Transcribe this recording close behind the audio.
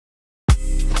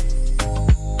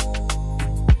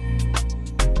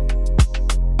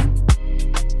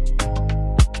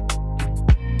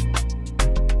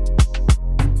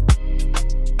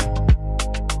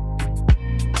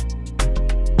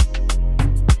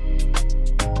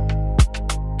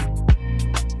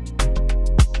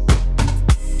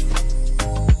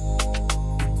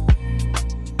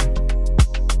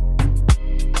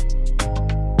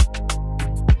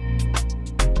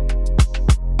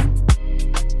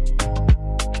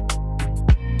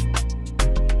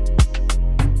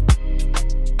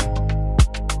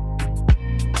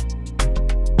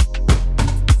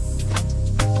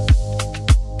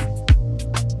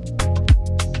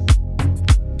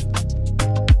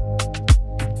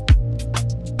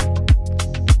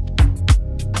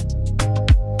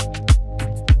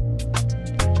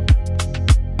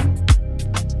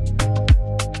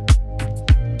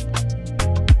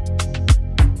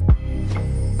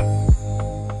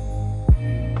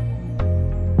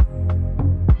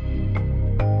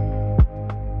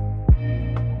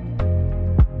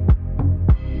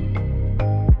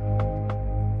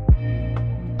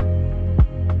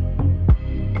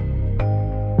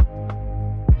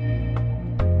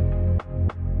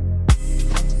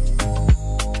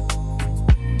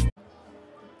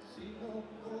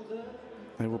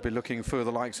be looking for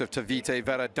the likes of Tavite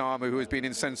Veradamu, who has been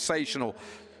in sensational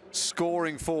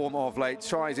scoring form of late,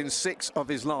 tries in 6 of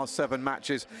his last 7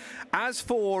 matches. As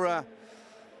for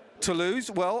Toulouse,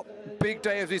 well, big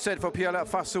day, as we said, for Pierre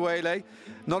Fasuele.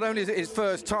 Not only is it his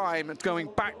first time going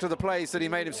back to the place that he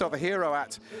made himself a hero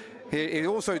at, he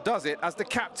also does it as the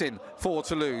captain for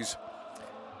Toulouse.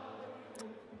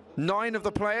 9 of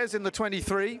the players in the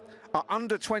 23 are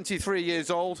under 23 years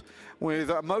old,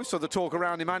 with most of the talk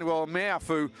around Emmanuel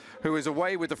Meafou, who is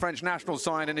away with the French national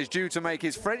side and is due to make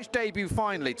his French debut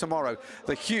finally tomorrow,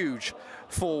 the huge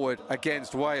forward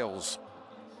against Wales.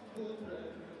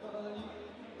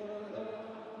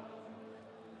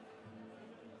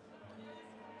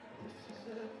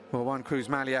 Well, Juan Cruz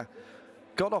Malia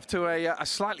got off to a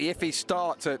slightly iffy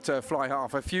start at fly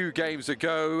half a few games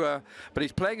ago, but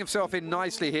he's playing himself in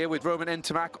nicely here with Roman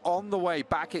Ntamak on the way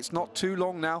back. It's not too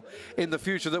long now in the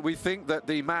future that we think that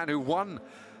the man who won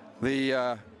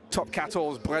the Top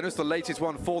 14 Brennus, the latest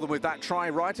one for them with that try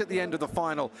right at the end of the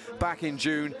final back in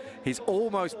June, he's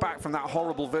almost back from that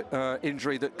horrible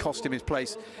injury that cost him his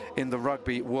place in the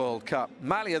Rugby World Cup.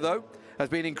 Malia, though, has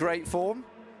been in great form.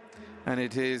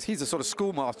 And he's a sort of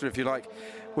schoolmaster, if you like,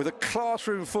 with a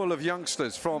classroom full of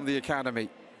youngsters from the academy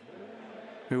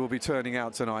who will be turning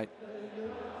out tonight.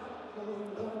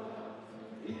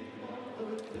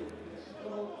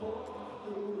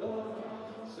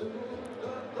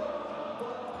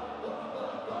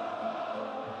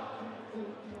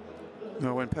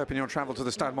 Well, when Perpignan travelled to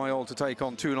the Stade Mayol to take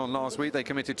on Toulon last week, they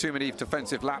committed too many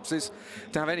defensive lapses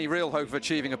to have any real hope of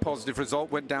achieving a positive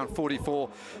result. Went down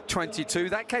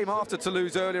 44-22. That came after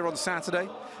Toulouse earlier on Saturday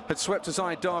had swept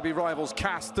aside Derby rivals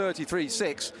Castres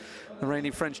 33-6. The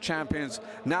reigning French champions,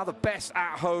 now the best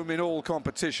at home in all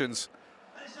competitions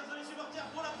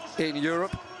in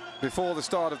Europe. Before the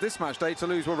start of this match day,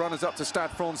 Toulouse were runners-up to Stade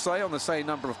Francais on the same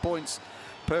number of points.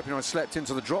 Perpignan slept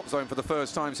into the drop zone for the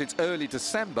first time since early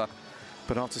December.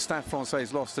 But after Stade Francais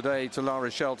lost today to La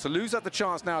Rochelle, Toulouse had the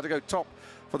chance now to go top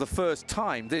for the first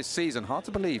time this season. Hard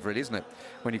to believe, really, isn't it,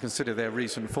 when you consider their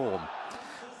recent form.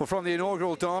 Well, from the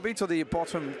inaugural derby to the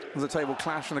bottom of the table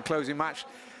clash and the closing match,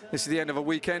 this is the end of a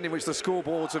weekend in which the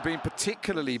scoreboards have been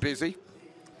particularly busy.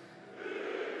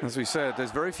 As we said,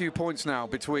 there's very few points now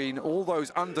between all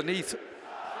those underneath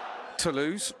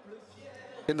Toulouse.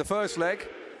 In the first leg,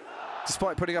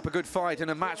 despite putting up a good fight in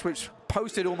a match which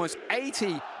posted almost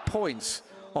 80 points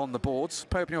on the boards,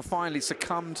 Perpignan finally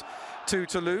succumbed to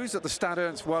Toulouse at the Stade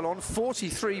Ernst Wallon,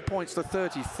 43 points to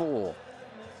 34.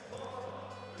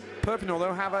 Perpignan,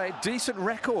 though, have a decent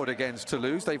record against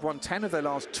Toulouse. They've won 10 of their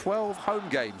last 12 home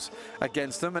games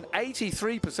against them, an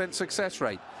 83% success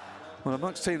rate. Well,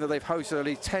 amongst teams that they've hosted at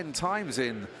least 10 times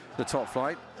in the top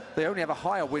flight, they only have a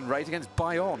higher win rate against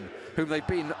Bayonne, whom they've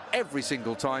beaten every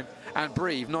single time, and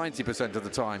Brive 90% of the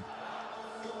time.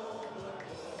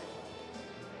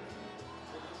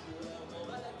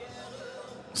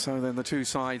 So then the two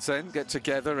sides then get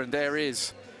together, and there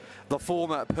is the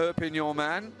former Perpignan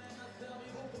man,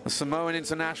 the Samoan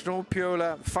international,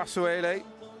 Pierre Fasuele,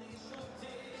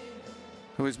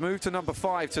 who has moved to number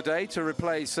 5 today to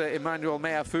replace Emmanuel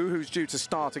Meafou, who's due to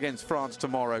start against France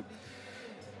tomorrow.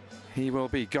 He will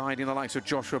be guiding the likes of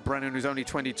Joshua Brennan, who's only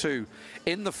 22.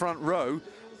 In the front row,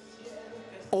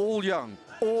 all young,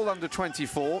 all under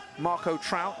 24, Marco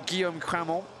Trout, Guillaume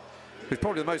Cramont, who's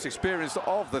probably the most experienced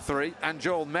of the three, and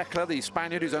Joel Meckler, the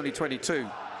Spaniard, who's only 22.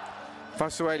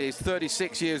 Fasuele is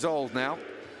 36 years old now,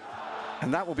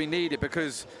 and that will be needed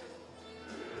because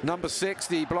number 6,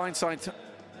 the blindside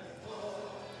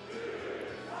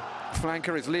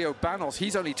flanker, is Leo Banos.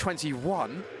 He's only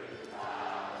 21.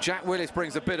 Jack Willis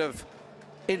brings a bit of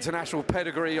international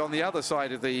pedigree on the other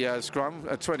side of the scrum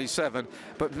at 27,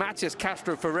 but Matias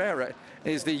Castro Ferreira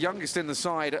is the youngest in the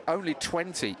side at only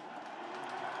 20.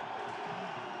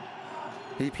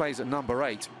 He plays at number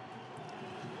 8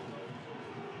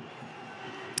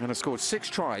 and has scored 6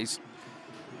 tries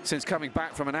since coming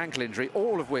back from an ankle injury,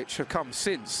 all of which have come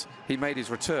since he made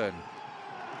his return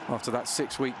after that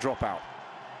 6-week dropout.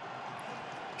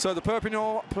 So the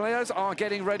Perpignan players are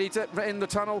getting ready to in the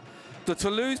tunnel. The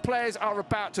Toulouse players are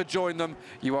about to join them.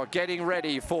 You are getting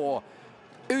ready for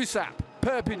USAP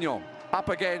Perpignan up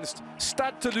against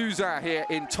Stade Toulousain here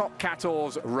in Top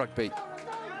 14 Rugby.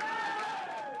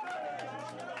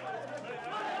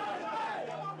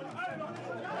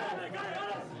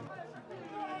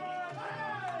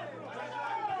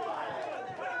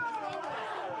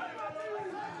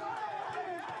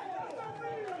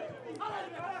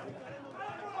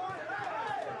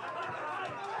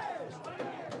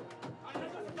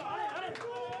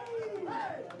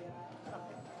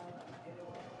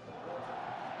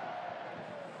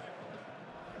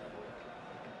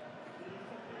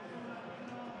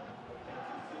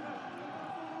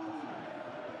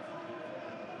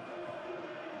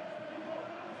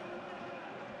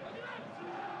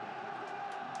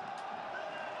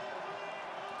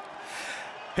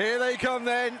 Here they come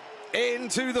then,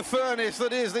 into the furnace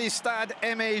that is the Stade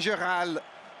Aimé Géral.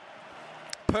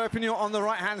 Perpignan on the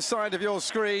right-hand side of your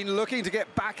screen, looking to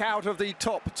get back out of the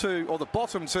top two, or the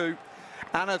bottom two.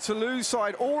 And a Toulouse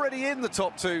side already in the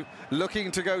top two,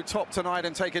 looking to go top tonight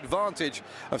and take advantage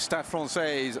of Stade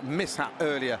Francais' mishap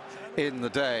earlier in the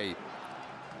day.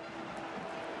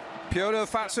 Piolo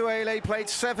Fatsuele played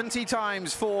 70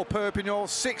 times for Perpignan,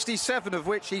 67 of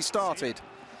which he started.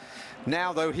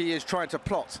 Now, though, he is trying to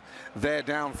plot their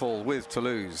downfall with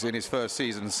Toulouse in his first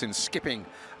season since skipping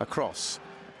across.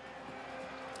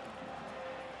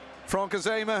 Franck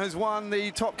Azema has won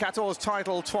the Top 14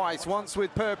 title twice, once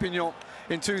with Perpignan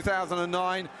in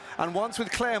 2009 and once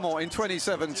with Clermont in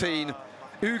 2017.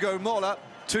 Hugo Molla,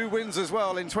 2 wins as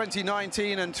well in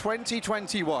 2019 and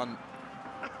 2021.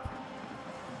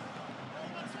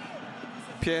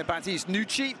 Pierre-Baptiste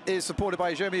Nucci is supported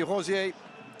by Jeremy Rosier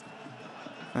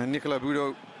and Nicolas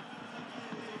Boudot.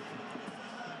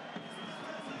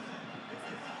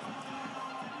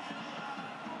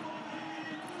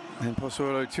 And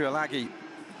Pozuelo Tuilagi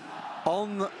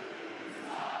on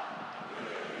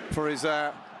for his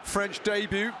French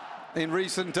debut in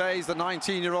recent days. The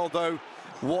 19-year-old, though,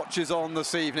 watches on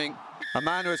this evening. A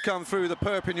man who has come through the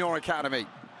Perpignan Academy.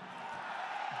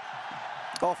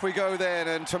 Off we go then,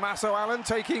 and Tommaso Allan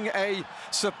taking a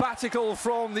sabbatical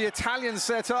from the Italian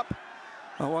setup.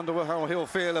 I wonder how he'll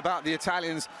feel about the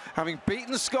Italians having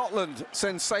beaten Scotland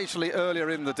sensationally earlier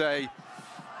in the day.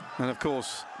 And of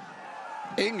course,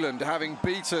 England having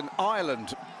beaten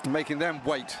Ireland, making them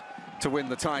wait to win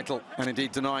the title and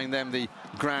indeed denying them the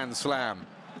Grand Slam.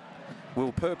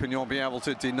 Will Perpignan be able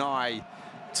to deny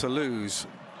Toulouse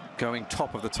going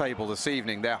top of the table this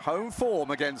evening? Their home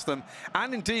form against them,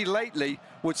 and indeed lately,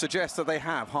 would suggest that they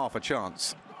have half a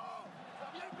chance.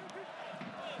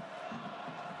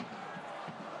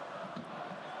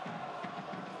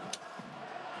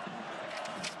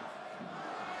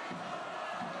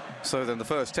 So then the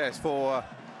first test for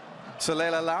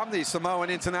Salela Lam, the Samoan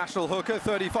international hooker,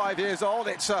 35 years old.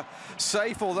 It's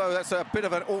safe, although that's a bit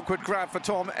of an awkward grab for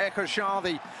Tom Ekashar,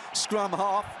 the scrum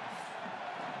half.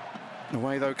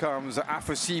 Away though comes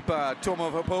Afosipa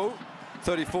Tomovapo,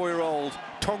 34-year-old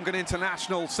Tongan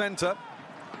international centre.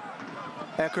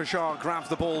 Ekashar grabs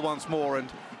the ball once more and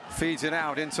feeds it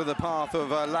out into the path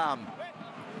of Lam.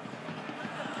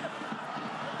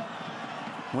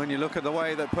 When you look at the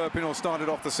way that Perpignan started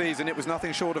off the season, it was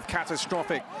nothing short of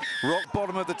catastrophic. Rock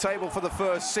bottom of the table for the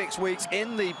first 6 weeks,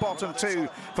 in the bottom 2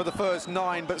 for the first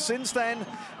 9. But since then,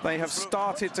 they have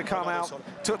started to come out.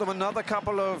 Took them another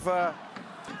couple of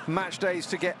match days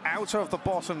to get out of the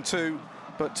bottom 2.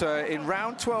 But in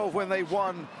round 12, when they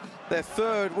won their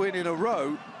 3rd win in a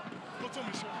row,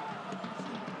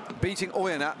 beating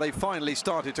Oyonnax, they finally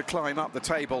started to climb up the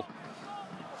table.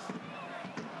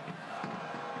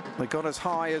 They got as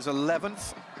high as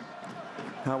 11th.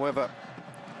 However,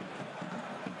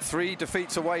 3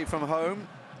 defeats away from home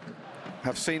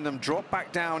have seen them drop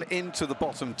back down into the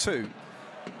bottom 2.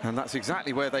 And that's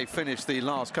exactly where they finished the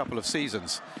last couple of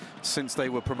seasons since they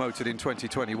were promoted in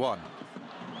 2021.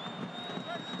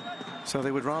 So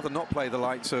they would rather not play the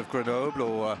likes of Grenoble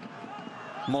or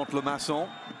Mont-le-Masson.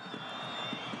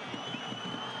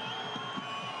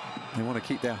 They want to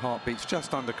keep their heartbeats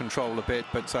just under control a bit,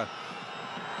 but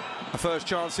a first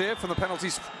chance here from the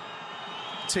penalties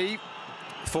tee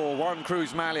for Juan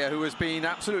Cruz Malia, who has been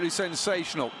absolutely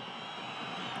sensational.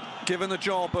 Given the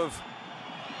job of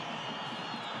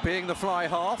being the fly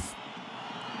half,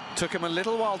 took him a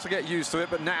little while to get used to it,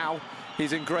 but now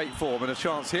he's in great form. And a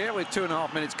chance here with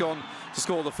 2.5 minutes gone to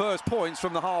score the first points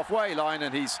from the halfway line,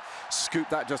 and he's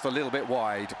scooped that just a little bit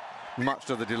wide, much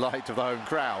to the delight of the home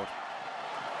crowd.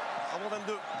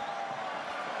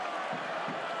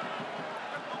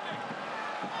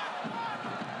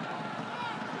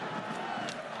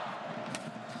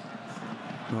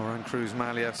 Juan Cruz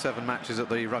Malia, 7 matches at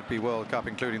the Rugby World Cup,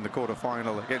 including the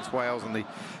quarter-final against Wales and the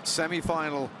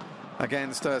semi-final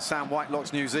against Sam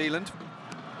Whitelock's New Zealand.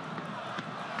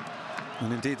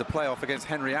 And indeed the playoff against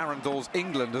Henry Arundel's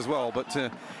England as well, but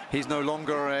he's no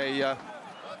longer a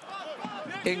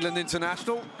England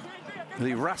international.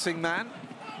 The Racing man.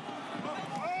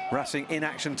 Racing in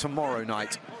action tomorrow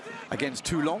night against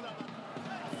Toulon.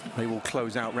 They will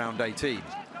close out round 18.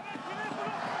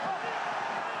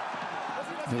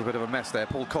 A little bit of a mess there.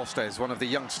 Paul Costes, one of the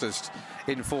youngsters,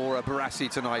 in for Barassi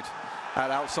tonight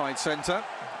at outside centre.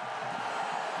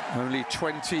 Only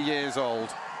 20 years old.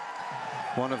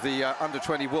 One of the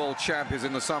under-20 world champions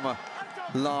in the summer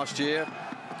last year,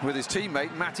 with his teammate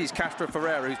Matis Castro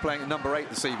Ferreira, who's playing at number 8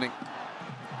 this evening.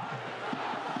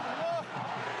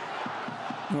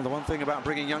 Well, the one thing about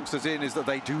bringing youngsters in is that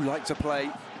they do like to play.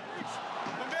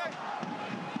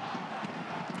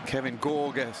 Kevin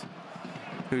Gorges,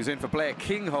 who's in for Blair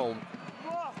Kingholm,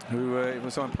 who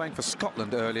was playing for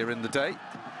Scotland earlier in the day,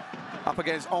 up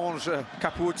against Ange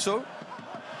Capuzzo.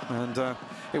 And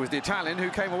it was the Italian who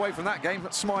came away from that game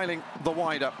smiling the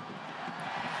wider.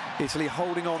 Italy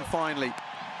holding on finally,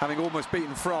 having almost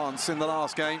beaten France in the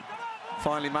last game.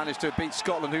 Finally managed to beat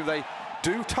Scotland, who they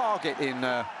do target in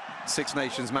Six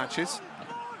Nations matches.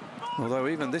 Although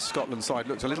even this Scotland side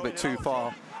looked a little bit too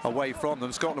far away from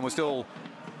them. Scotland was still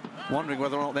wondering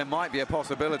whether or not there might be a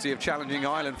possibility of challenging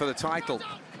Ireland for the title.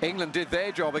 England did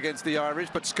their job against the Irish,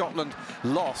 but Scotland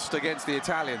lost against the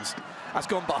Italians. That's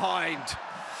gone behind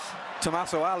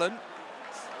Tommaso Allan,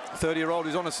 30-year-old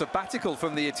who's on a sabbatical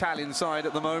from the Italian side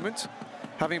at the moment,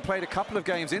 having played a couple of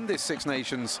games in this Six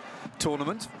Nations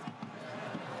tournament.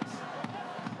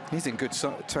 He's in good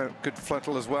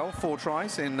frontal as well, 4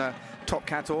 tries in top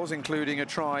 14, including a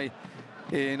try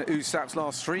in USAP's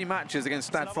last 3 matches against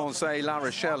Stade Francais, La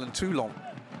Rochelle and Toulon.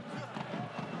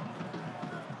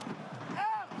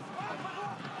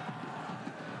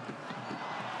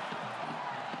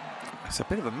 It's a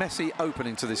bit of a messy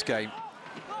opening to this game,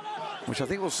 which I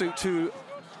think will suit to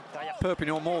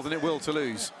Perpignan more than it will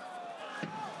Toulouse.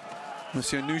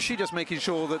 Monsieur Nouchi just making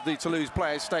sure that the Toulouse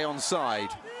players stay on side.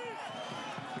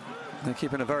 They're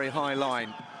keeping a very high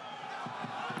line.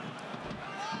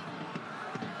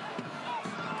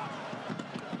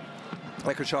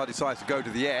 Lecochard decides to go to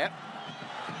the air.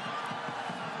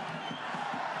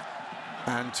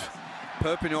 And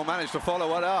Perpignan managed to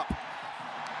follow it up.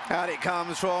 And it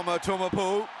comes from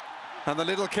Tumapu. And the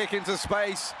little kick into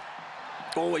space.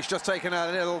 Oh, he's just taken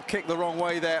a little kick the wrong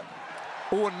way there.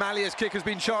 Oh, and Malia's kick has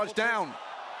been charged down.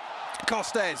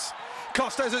 Costes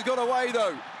has got away,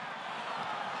 though.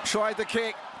 Tried the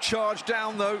kick, charged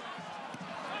down, though.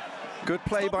 Good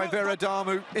play by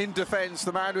Veradamu in defence,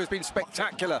 the man who has been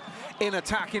spectacular in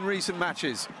attack in recent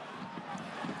matches.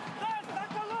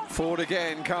 Forward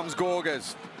again comes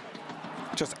Gorges,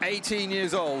 just 18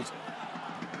 years old.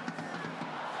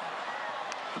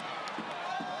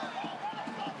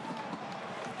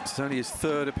 It's only his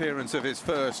 3rd appearance of his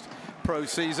first pro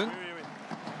season.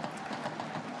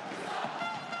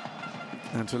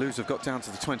 And Toulouse have got down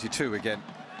to the 22 again.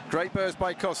 Great burst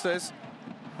by Costes.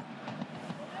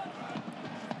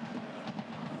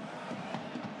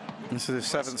 This is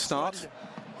his 7th start.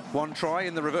 1 try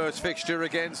in the reverse fixture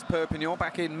against Perpignan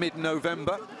back in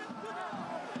mid-November,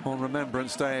 on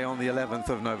Remembrance Day on the 11th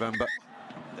of November.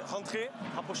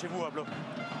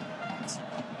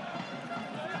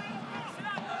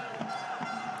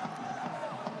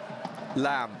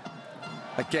 Lamb,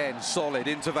 again solid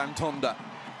into Van Tonda.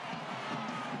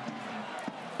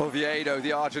 Oviedo,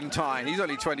 the Argentine, he's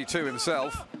only 22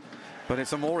 himself, but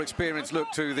it's a more experienced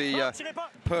look to the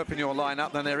Perpignan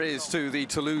lineup than there is to the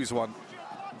Toulouse one.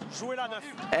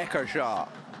 Ekosha,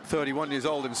 31 years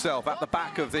old himself, at the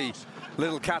back of the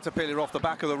little caterpillar off the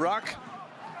back of the ruck.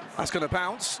 That's going to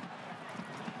bounce.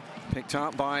 Picked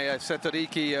up by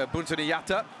Setariki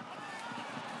Buntaniyata,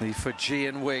 the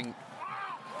Fijian wing.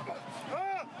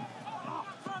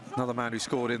 Another man who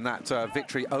scored in that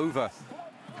victory over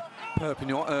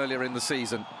Perpignan earlier in the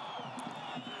season.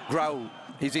 Grau,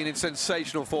 he's in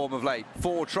sensational form of late.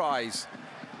 4 tries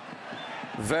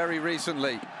very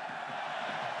recently.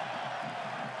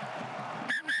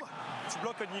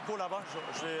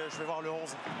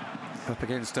 Up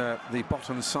against the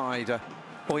bottom side,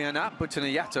 Oyana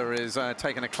Buntaniyata is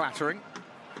taking a clattering.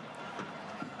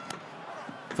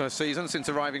 First season since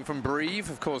arriving from Brive,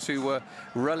 of course, who were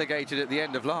relegated at the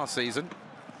end of last season.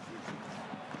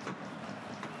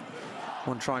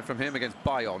 1 try from him against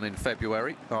Bayonne in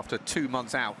February, after 2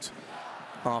 months out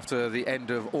after the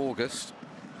end of August,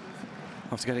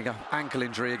 after getting an ankle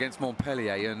injury against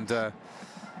Montpellier, and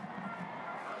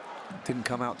didn't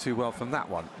come out too well from that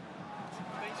one.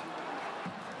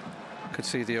 Could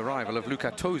see the arrival of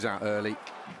Luca Toza early.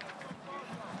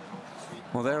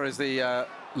 Well, there is the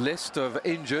list of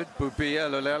injured. Boubia,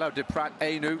 Lolelo, Deprat,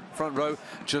 Ainu, front row.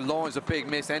 Geelong is a big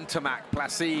miss. Entamac,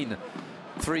 Placine.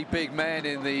 3 big men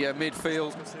in the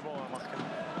midfield.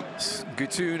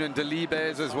 Gutoun and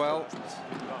Delibes as well.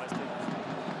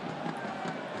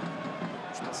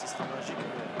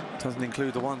 Doesn't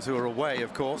include the ones who are away,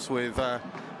 of course, with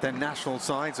their national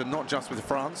sides, and not just with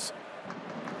France.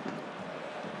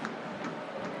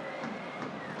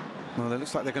 Well, it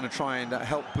looks like they're going to try and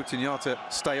help Buntaniyata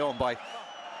stay on by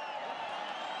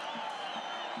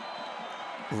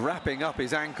wrapping up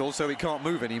his ankle so he can't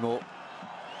move anymore.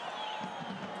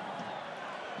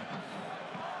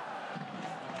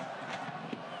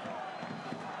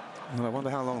 Well, I wonder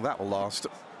how long that will last.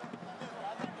 On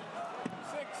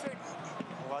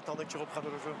va attendre que tu reprennes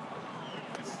le jeu.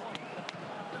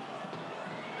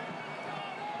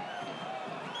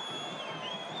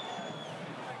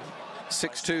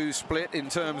 6-2 split in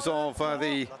terms of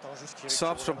the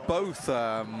subs from both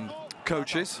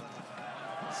coaches.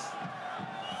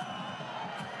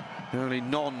 The only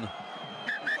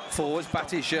non-forwards,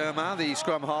 Baptiste Germain, the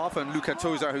scrum half, and Luca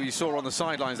Toza, who you saw on the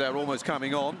sidelines there, almost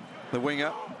coming on, the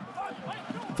winger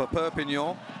for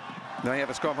Perpignan. They have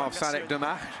a scrum half, Sadek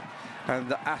Demach, and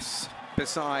the As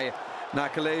Besai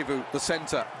Nakalevu, the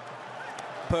centre.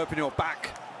 Perpignan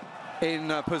back in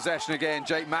possession again.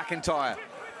 Jake McIntyre,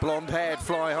 blonde-haired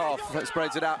fly half,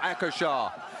 spreads it out.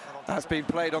 Akoshar, that's been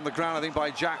played on the ground, I think,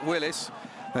 by Jack Willis.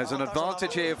 There's an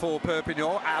advantage here for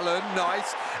Perpignan. Allen,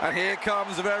 nice. And here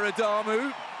comes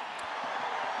Veradamu.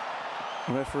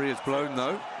 The referee has blown,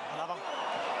 though.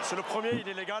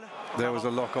 There was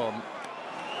a lock on.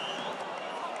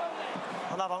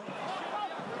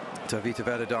 Tavita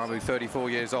Veradamu, 34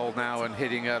 years old now and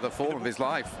hitting the form of his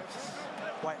life.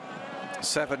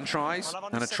 7 tries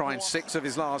and a try in 6 of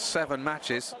his last 7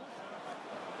 matches.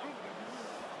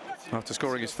 After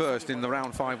scoring his first in the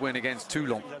round 5 win against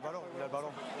Toulon.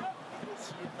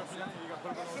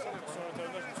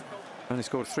 Only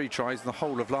scored 3 tries in the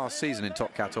whole of last season in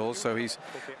Top 14, so he's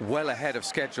well ahead of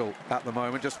schedule at the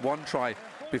moment. Just 1 try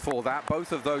before that.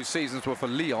 Both of those seasons were for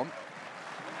Lyon.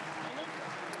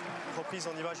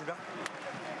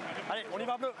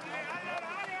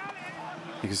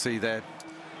 You can see there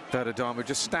Veradamu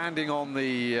just standing on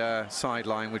the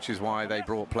sideline, which is why they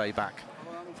brought play back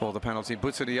for the penalty.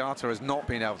 Butsuniata has not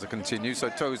been able to continue, so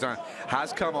Toza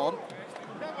has come on.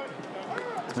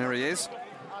 There he is.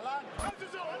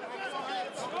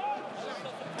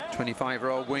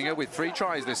 25-year-old winger with 3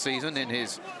 tries this season in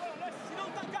his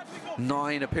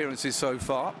 9 appearances so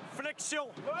far.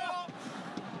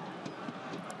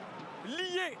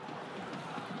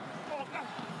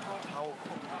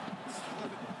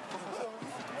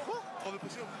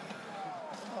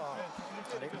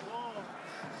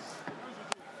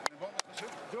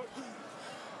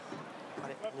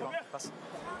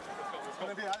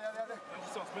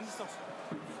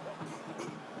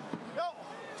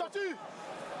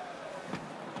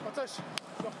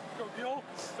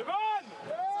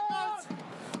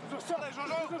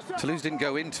 Toulouse didn't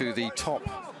go into the top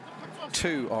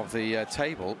 2 of the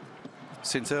table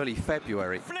since early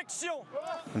February.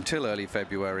 Until early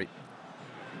February.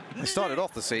 They started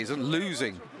off the season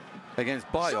losing against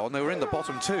Bayonne. They were in the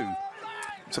bottom 2.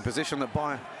 It's a position that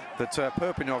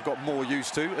Perpignan have got more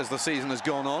used to as the season has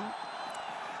gone on.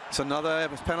 It's another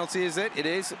penalty, is it? It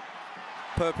is.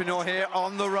 Perpignan here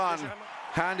on the run.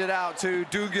 Handed out to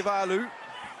Dougivalu.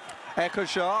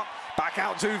 Ekoshar back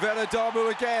out to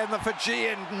Veradamu again. The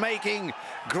Fijian making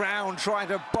ground, trying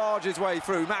to barge his way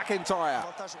through. McIntyre.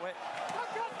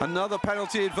 Another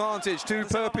penalty advantage to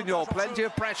Perpignan. Plenty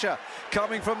of pressure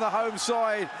coming from the home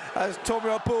side as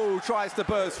Tomiapu tries to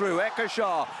burst through.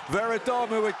 Ekoshar,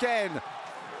 Veradamu again.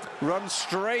 Runs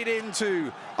straight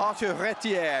into Arthur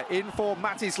Retière, in for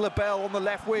Mathis Lebel on the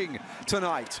left wing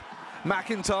tonight.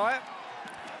 McIntyre,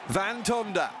 Van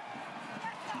Tonda.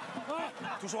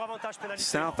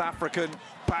 South African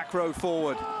back row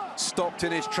forward, stopped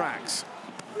in his tracks.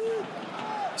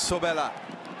 Sobela.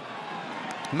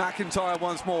 McIntyre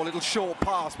once more, little short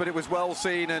pass, but it was well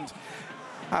seen, and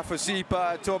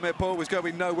Afosipa Tomiapu was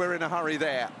going nowhere in a hurry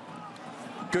there.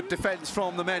 Good defence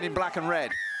from the men in black and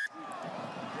red.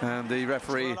 And the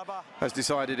referee has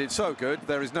decided it's so good,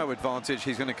 there is no advantage.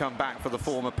 He's going to come back for the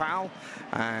former pal.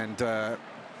 And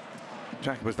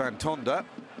Jacobus Van Tonda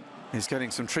is getting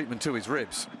some treatment to his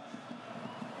ribs.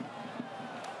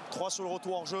 3 sur le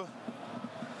retour en jeu.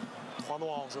 3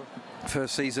 noirs en jeu.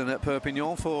 First season at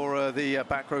Perpignan for the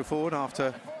back row forward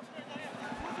after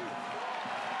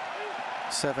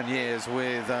 7 years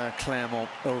with Clermont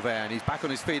Auvergne. He's back on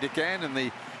his feet again, and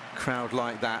the crowd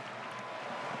like that.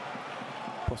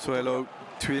 Pozuelo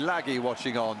Tuilagi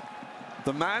watching on.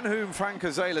 The man whom Frank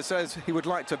Azela says he would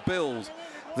like to build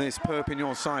this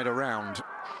Perpignan side around.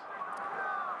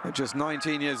 At just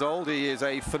 19 years old, he is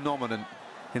a phenomenon.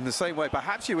 In the same way,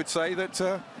 perhaps you would say that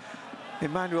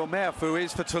Emmanuel Merfou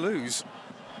is for Toulouse.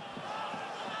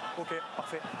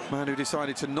 Man who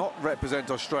decided to not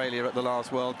represent Australia at the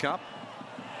last World Cup,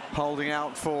 holding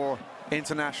out for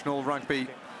international rugby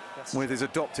with his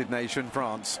adopted nation,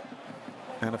 France.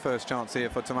 And a first chance here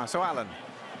for Tommaso Allen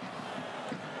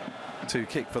to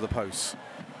kick for the posts.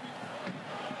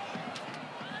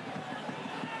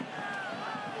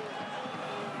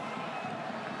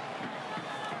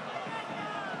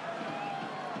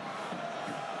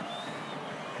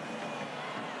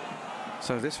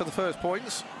 So this for the first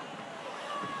points.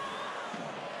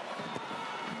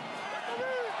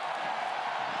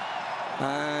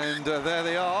 And there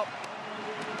they are.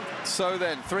 So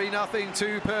then, 3-0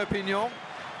 to Perpignan.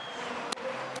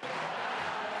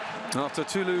 After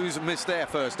Toulouse missed their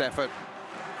first effort.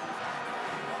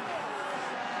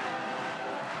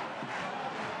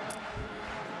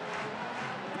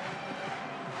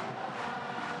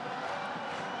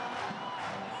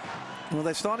 Well,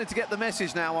 they're starting to get the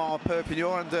message now, are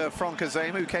Perpignan and Franck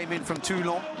Azema, who came in from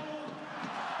Toulon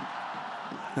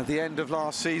at the end of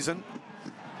last season.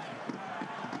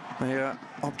 Their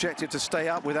objective to stay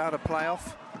up without a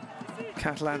playoff.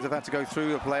 Catalans have had to go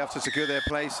through the playoffs to secure their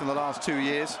place in the last 2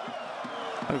 years.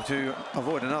 Hope to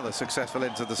avoid another successful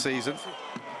end to the season.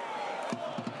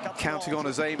 Counting on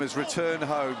Azema's return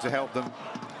home to help them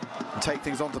take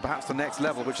things on to perhaps the next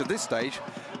level, which at this stage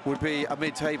would be a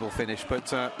mid-table finish, but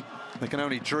they can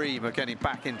only dream of getting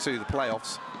back into the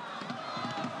playoffs.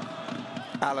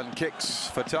 Allen kicks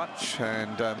for touch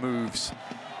and moves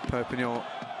Perpignan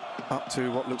up to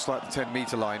what looks like the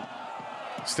 10-metre line.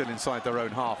 Still inside their own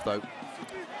half, though.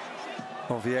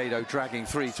 Oviedo dragging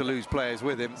 3 Toulouse players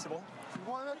with him.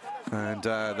 And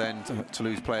then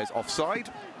Toulouse players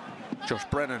offside. Josh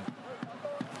Brennan,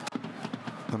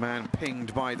 the man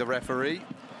pinged by the referee.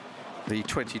 The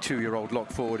 22-year-old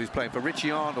lock forward who's playing for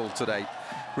Richie Arnold today.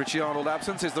 Richie Arnold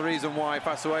absence is the reason why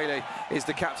Fasuele is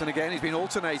the captain again. He's been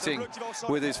alternating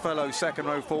with his fellow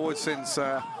second-row forward since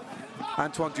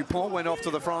Antoine Dupont went off to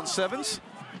the France Sevens,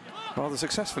 rather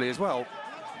successfully as well.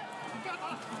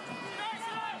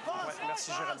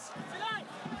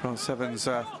 France Sevens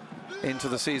into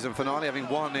the season finale, having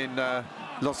won in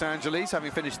Los Angeles,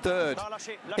 having finished 3rd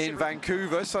in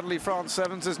Vancouver. Suddenly France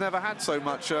Sevens has never had so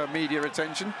much media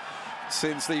attention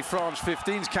since the France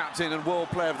 15's captain and World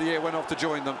Player of the Year went off to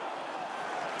join them.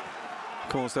 Of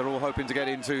course, they're all hoping to get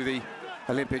into the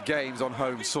Olympic Games on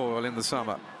home soil in the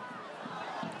summer.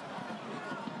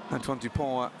 Antoine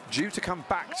Dupont due to come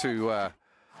back to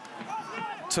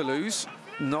Toulouse,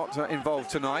 not involved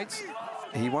tonight.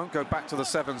 He won't go back to the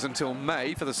Sevens until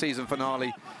May for the season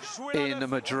finale in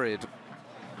Madrid.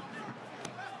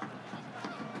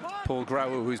 Paul Grau,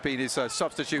 who's been his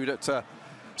substitute at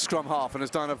scrum half and has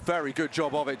done a very good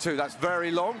job of it too. That's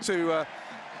very long to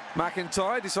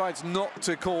McIntyre, decides not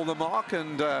to call the mark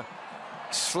and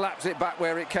slaps it back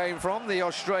where it came from, the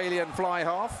Australian fly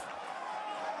half.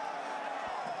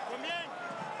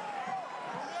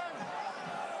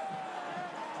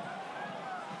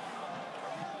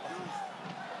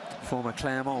 Former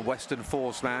Clermont Western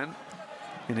Force man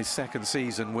in his 2nd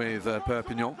season with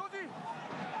Perpignan,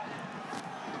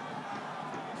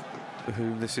 for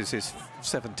whom this is his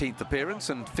 17th appearance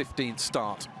and 15th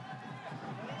start.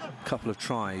 A couple of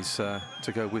tries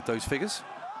to go with those figures.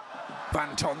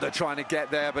 Van Tonder trying to get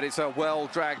there, but it's well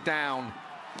dragged down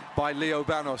by Leo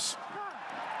Banos.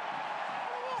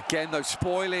 Again, though,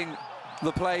 spoiling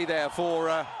the play there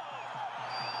for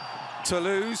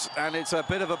Toulouse, and it's a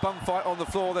bit of a bum fight on the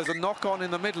floor. There's a knock-on in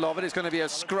the middle of it. It's going to be a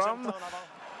scrum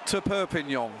to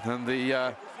Perpignan, and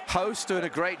the host doing a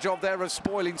great job there of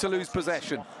spoiling Toulouse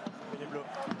possession.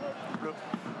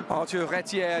 Arthur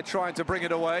Retière trying to bring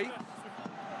it away.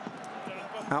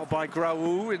 Out by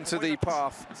Grau into the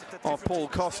path of Paul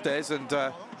Costes, and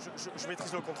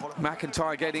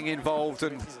McIntyre getting involved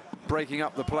and breaking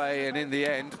up the play, and in the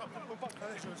end,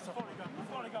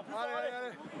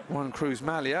 Juan Cruz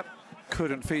Malia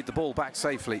couldn't feed the ball back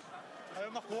safely.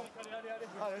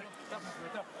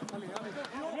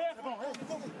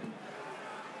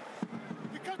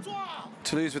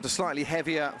 Toulouse with a slightly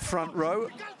heavier front row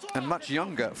and much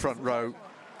younger front row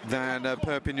than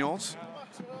Perpignan's.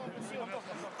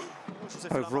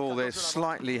 Overall, they're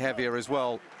slightly heavier as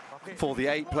well for the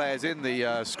 8 players in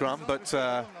the scrum, but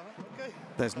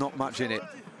there's not much in it.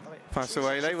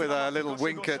 Fasuele with a little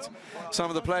wink at some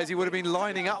of the players he would have been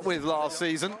lining up with last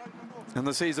season and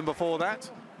the season before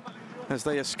that, as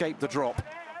they escaped the drop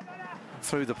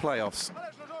through the playoffs.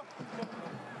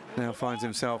 Now finds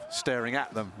himself staring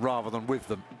at them rather than with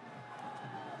them.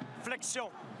 Flexion.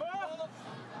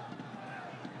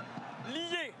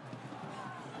 Lié.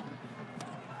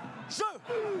 Jeu.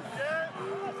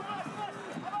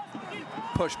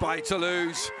 Push by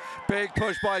Toulouse, big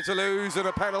push by Toulouse, and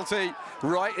a penalty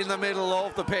right in the middle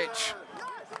of the pitch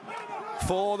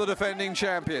for the defending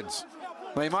champions.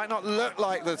 They might not look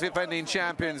like the defending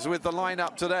champions with the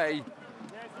lineup today,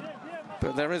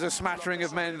 but there is a smattering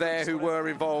of men there who were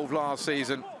involved last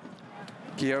season.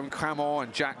 Guillaume Camon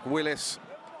and Jack Willis,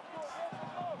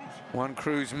 Juan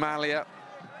Cruz Malia,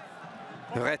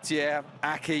 Retière,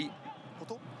 Aki.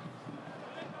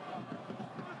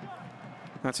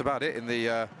 That's about it in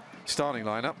the starting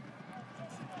lineup.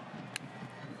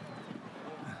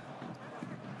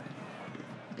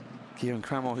 Guillaume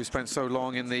Cramont, who spent so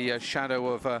long in the shadow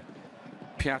of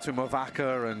Pietro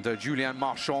Movaca and Julien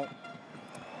Marchand.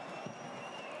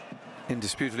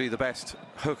 Indisputably the best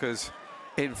hookers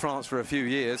in France for a few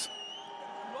years.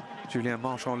 Julien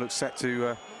Marchand looks set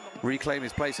to reclaim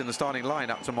his place in the starting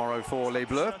lineup tomorrow for Les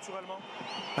Bleus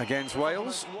against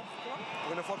Wales.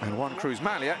 And Juan Cruz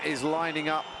Malia is lining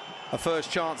up a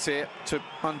first chance here to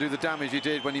undo the damage he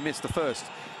did when he missed the first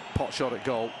pot shot at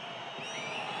goal.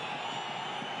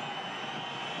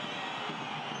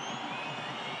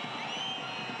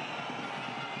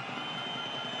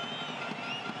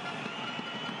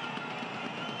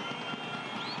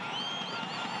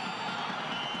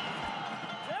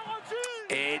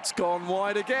 It's gone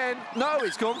wide again. No,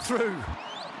 it's gone through.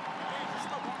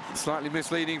 Slightly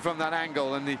misleading from that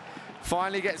angle, and he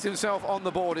finally gets himself on the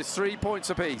board. It's 3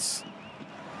 points apiece.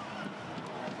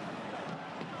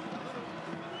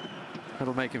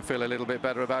 That'll make him feel a little bit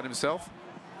better about himself.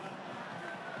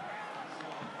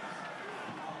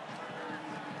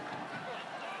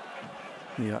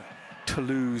 Yeah,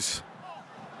 Toulouse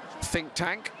think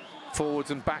tank, forwards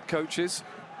and back coaches.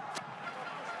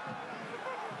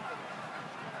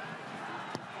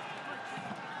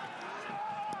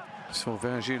 Saw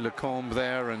Virgile Lecombe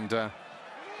there and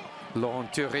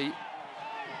Laurent Thury.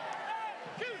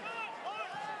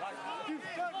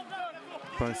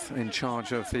 Both in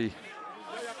charge of the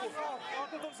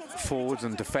forwards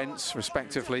and defence,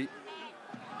 respectively.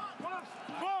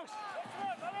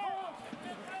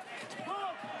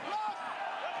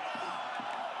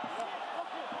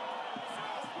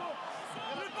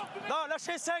 Non,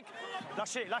 lâchez 5.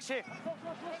 Lâchez, lâchez.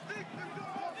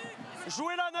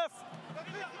 Jouez la 9.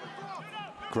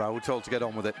 Grau told to get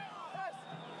on with it.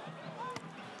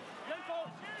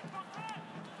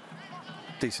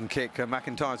 Decent kick.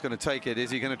 McIntyre's going to take it.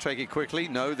 Is he going to take it quickly?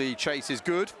 No, the chase is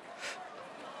good.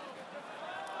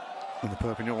 And the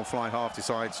Perpignan fly half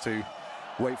decides to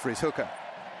wait for his hooker.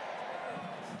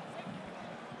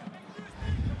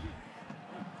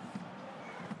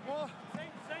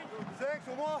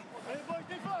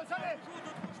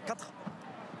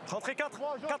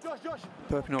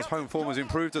 Perpignan's home form has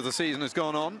improved as the season has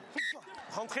gone on.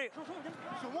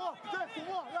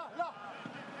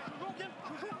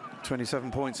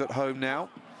 27 points at home now.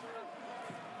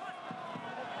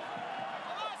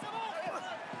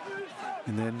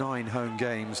 In their 9 home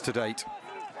games to date.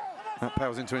 That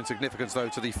pales into insignificance, though,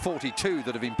 to the 42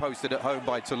 that have been posted at home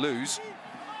by Toulouse.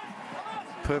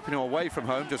 Perpignan away from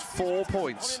home, just 4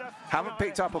 points. Haven't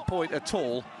picked up a point at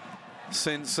all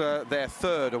since their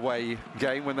 3rd away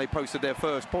game when they posted their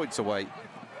first points away.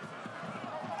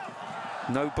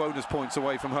 No bonus points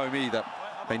away from home either.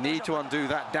 They need to undo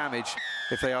that damage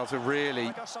if they are to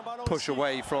really push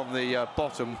away from the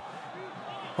bottom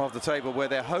of the table, where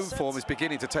their home form is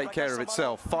beginning to take care of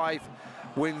itself. 5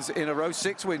 wins in a row,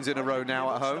 6 wins in a row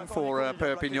now at home for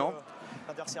Perpignan,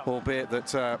 albeit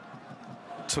that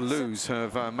Toulouse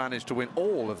have managed to win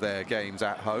all of their games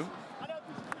at home.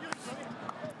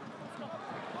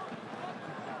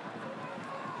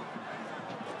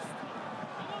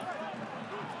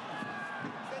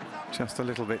 Just a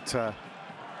little bit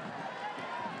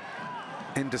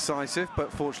indecisive,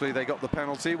 but fortunately they got the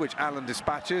penalty, which Allen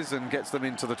dispatches and gets them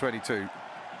into the 22.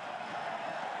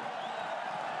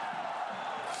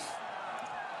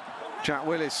 Jack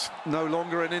Willis no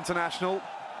longer an international,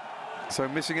 so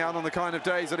missing out on the kind of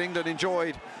days that England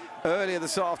enjoyed earlier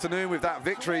this afternoon with that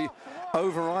victory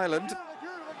over Ireland.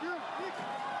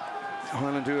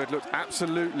 Ireland, who had looked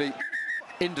absolutely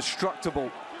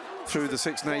indestructible through the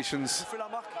Six Nations.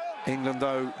 England,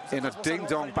 though, in a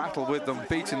ding-dong battle with them,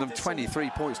 beating them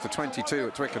 23 points to 22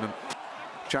 at Twickenham.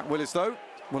 Jack Willis, though,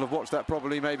 will have watched that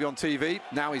probably maybe on TV.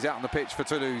 Now he's out on the pitch for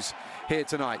Toulouse here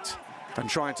tonight and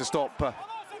trying to stop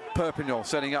Perpignan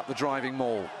setting up the driving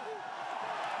maul.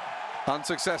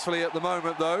 Unsuccessfully at the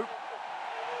moment, though.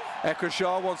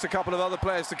 Ecochard wants a couple of other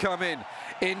players to come in.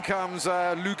 In comes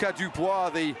Lucas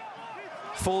Dupois, the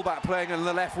fullback playing in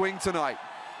the left wing tonight.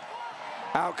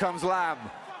 Out comes Lamb.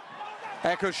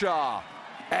 Ecochard,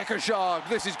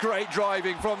 this is great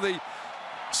driving from the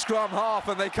scrum half,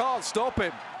 and they can't stop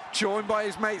him. Joined by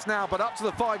his mates now, but up to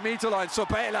the 5-metre line.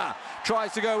 Sopela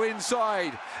tries to go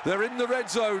inside. They're in the red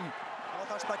zone.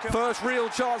 First real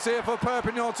chance here for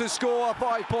Perpignan to score a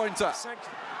 5-pointer.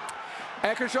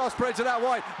 Ecochard spreads it out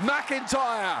wide.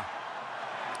 McIntyre.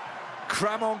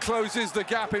 Cramont closes the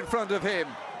gap in front of him.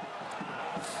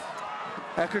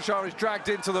 Ecochard is dragged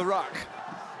into the ruck.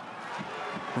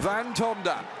 Van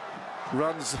Tonda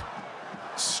runs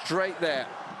straight there.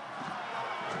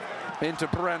 into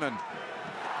Brennan.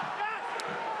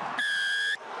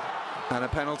 And a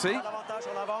penalty.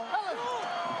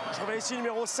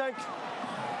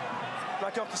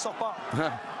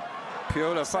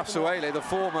 Piola Fafsuele, the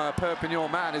former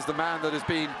Perpignan man, is the man that has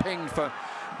been pinged for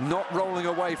not rolling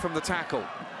away from the tackle.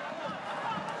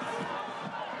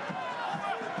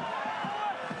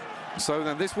 So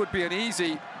then this would be an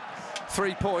easy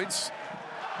 3 points.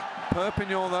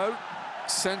 Perpignan, though,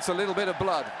 sense a little bit of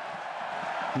blood.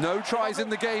 No tries in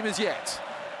the game as yet.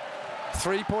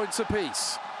 3 points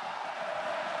apiece.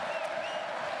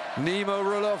 Nemo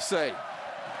Rulovse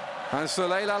and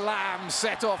Soleila Lam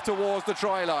set off towards the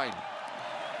try line.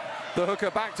 The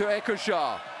hooker back to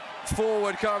Ekoshar.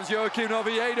 Forward comes Joaquim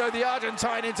Oviedo. The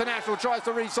Argentine international tries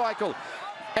to recycle.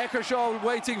 Ekoshar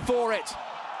waiting for it.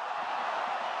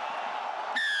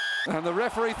 And the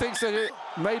referee thinks that it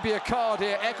may be a card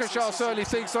here. Ekoshar certainly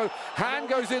thinks so. Hand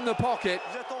goes in the pocket.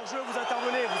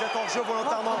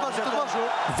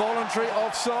 Voluntary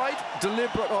offside,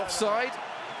 deliberate offside.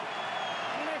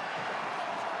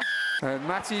 And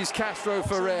Matis Castro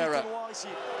Ferreira,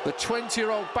 the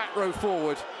 20-year-old back row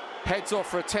forward, heads off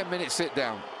for a 10-minute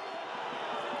sit-down.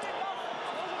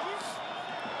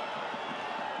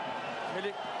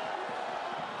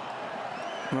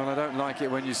 Well, I don't like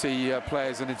it when you see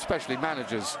players, and especially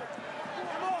managers,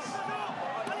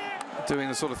 doing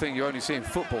the sort of thing you only see in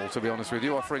football, to be honest with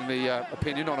you, offering the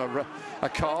opinion on a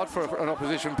card for an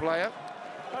opposition player.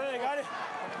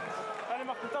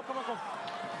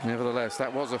 Nevertheless,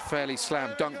 that was a fairly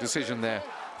slam-dunk decision there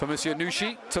for Monsieur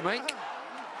Nushi to make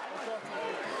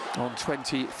on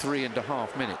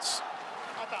 23.5 minutes.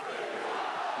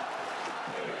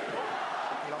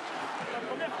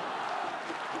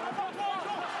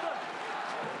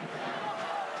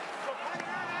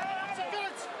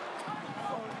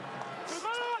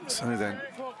 So then,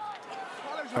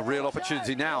 a real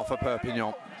opportunity now for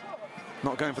Perpignan.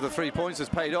 Not going for the 3 points has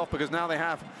paid off, because now they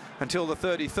have until the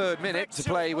 33rd minute to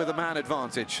play with a man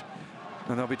advantage.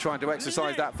 And they'll be trying to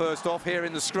exercise that first off here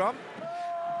in the scrum.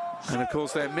 And of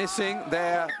course they're missing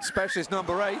their specialist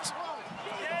number 8.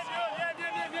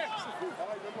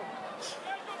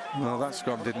 Well, that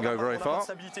scrum didn't go very far.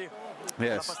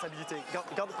 Yes.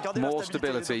 More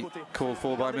stability called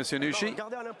for by Monsieur Nushi.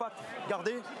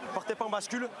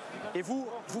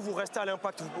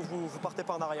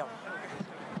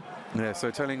 Yeah,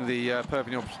 so telling the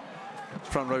Perpignan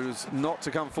front rows not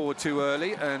to come forward too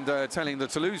early, and telling the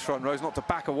Toulouse front rows not to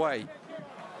back away.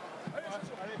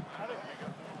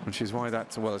 Which is why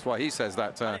that, well, that's why he says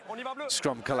that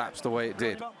scrum collapsed the way it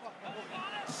did.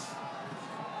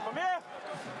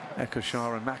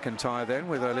 Ekoshar and McIntyre then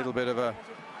with a little bit of a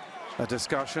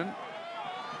discussion.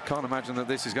 Can't imagine that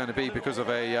this is going to be because of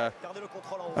a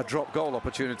drop goal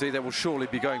opportunity. They will surely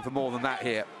be going for more than that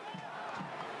here.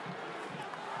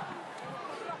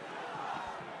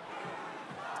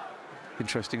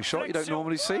 Interesting shot you don't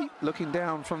normally see, looking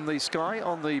down from the sky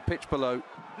on the pitch below.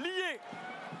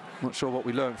 Not sure what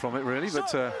we learned from it really,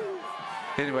 but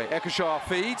anyway, Ekoshar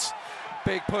feeds.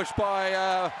 Big push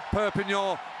by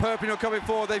Perpignan. Perpignan coming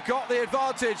forward. They've got the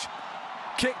advantage.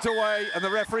 Kicked away, and the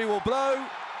referee will blow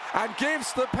and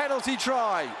gives the penalty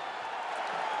try.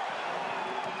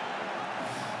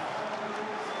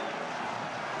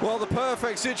 Well, the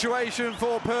perfect situation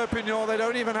for Perpignan. They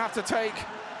don't even have to take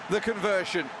the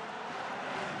conversion.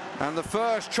 And the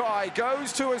first try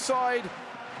goes to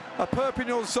a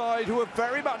Perpignan side who are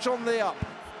very much on the up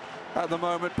at the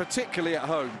moment, particularly at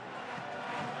home.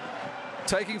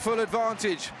 Taking full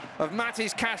advantage of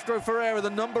Matis Castro Ferreira, the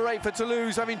number 8 for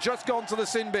Toulouse, having just gone to the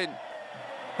sin bin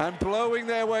and blowing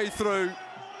their way through.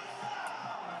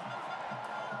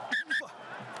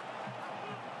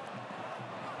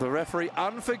 The referee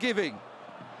unforgiving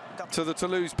to the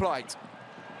Toulouse plight.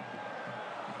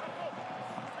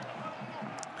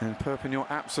 And Perpignan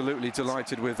absolutely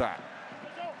delighted with that.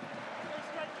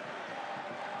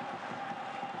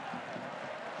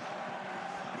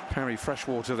 Perry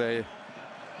Freshwater there,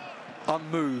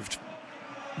 unmoved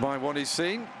by what he's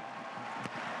seen.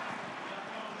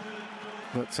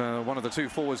 But one of the two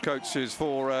forwards coaches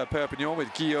for Perpignan,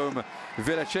 with Guillaume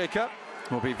Villacheca,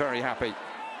 will be very happy.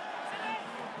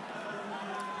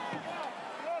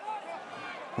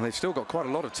 And they've still got quite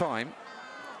a lot of time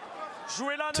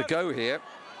to go here,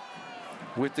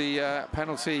 with the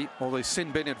penalty or the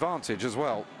sin bin advantage as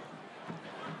well.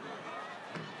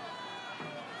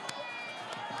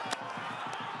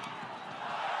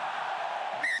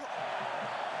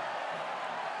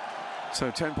 So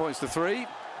 10 points to 3,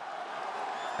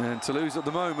 and Toulouse at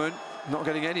the moment not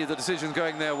getting any of the decisions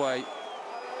going their way.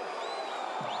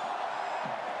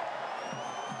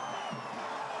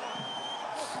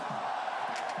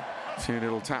 A few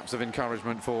little taps of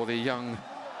encouragement for the young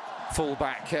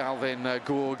fullback Calvin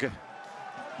Gourg.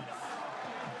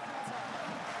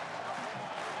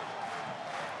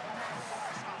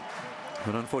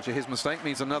 But unfortunately, his mistake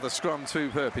means another scrum to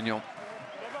Perpignan.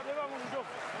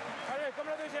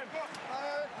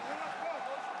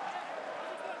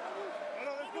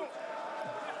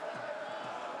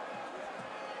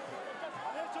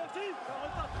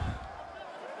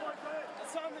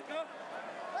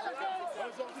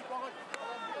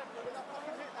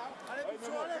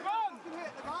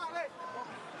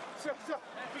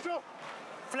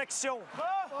 Flexion.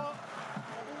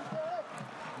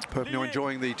 Perpignan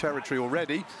enjoying the territory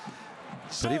already,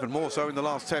 but even more so in the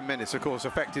last 10 minutes, of course,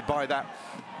 affected by that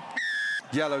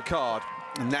yellow card.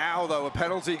 Now, though, a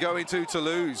penalty going to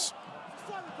Toulouse.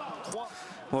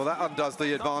 Well, that undoes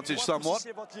the advantage somewhat.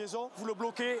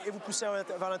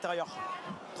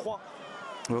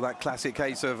 Well, that classic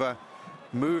case of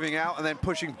moving out and then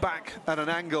pushing back at an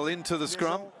angle into the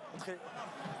scrum.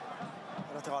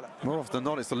 More often than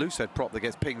not, it's the loose head prop that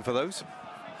gets pinged for those.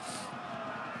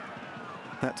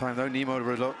 That time, though, Nemo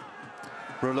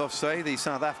Rolovse, the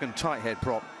South African tight head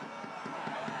prop,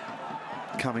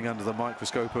 coming under the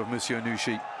microscope of Monsieur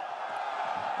Nushi.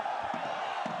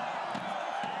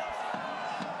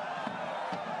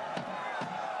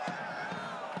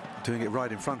 Doing it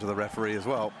right in front of the referee as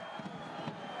well.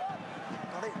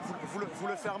 Vous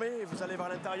le fermez et vous allez vers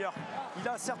l'intérieur. Il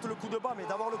a certes le coup de bas, mais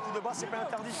d'avoir le coup de bas, c'est pas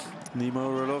interdit. Nemo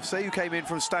Rolovse, who came in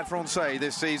from Stade Francais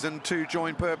this season to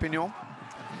join Perpignan,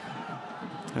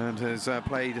 and has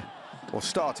played or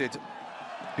started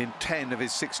in 10 of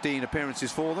his 16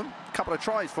 appearances for them. A couple of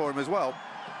tries for him as well.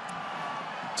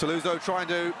 Toulouse, though, trying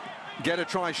to get a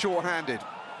try short-handed.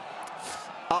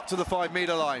 Up to the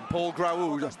 5-metre line. Paul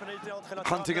Graoud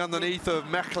hunting underneath of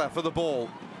Merkle for the ball.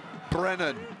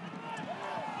 Brennan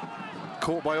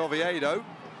caught by Oviedo.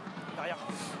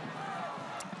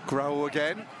 Graoud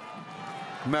again.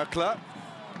 Merkle.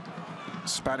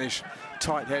 Spanish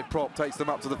tight head prop takes them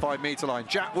up to the 5-metre line.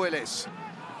 Jack Willis,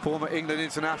 former England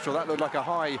international. That looked like a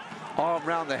high arm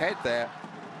round the head there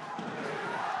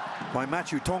by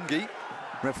Matthew Tongi.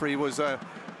 Referee was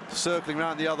circling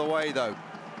around the other way, though.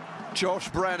 Josh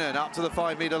Brennan up to the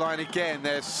 5-metre line again.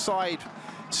 They're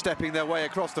side-stepping their way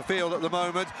across the field at the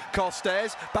moment.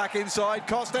 Costes back inside.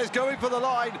 Costes going for the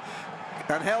line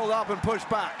and held up and pushed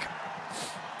back.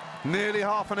 Nearly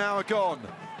half an hour gone.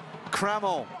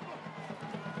 Cramon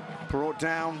brought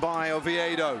down by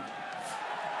Oviedo.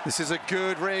 This is a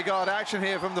good rearguard action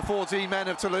here from the 14 men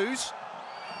of Toulouse,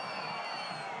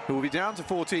 who will be down to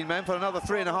 14 men for another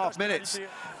 3.5 minutes.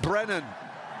 Brennan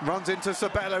runs into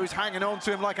Sabello, who's hanging on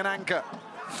to him like an anchor.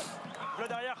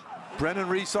 Brennan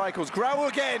recycles. Grau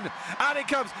again, and it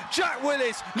comes. Jack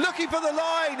Willis looking for the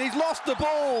line. He's lost the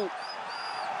ball.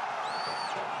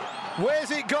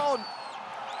 Where's it gone?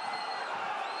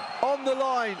 On the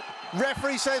line.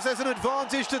 Referee says there's an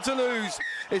advantage to Toulouse.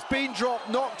 It's been dropped,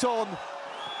 knocked on.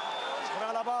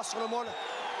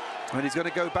 And he's going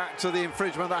to go back to the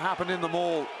infringement that happened in the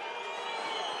maul.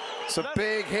 It's a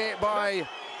big hit by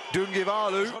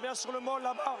Dungivalu.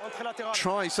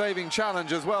 Try-saving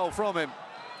challenge as well from him.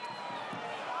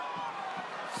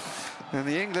 And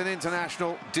the England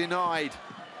international denied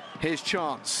his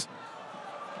chance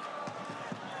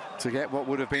to get what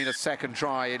would have been a second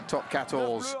try in top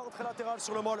 14.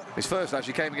 His first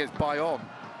actually came against Bayonne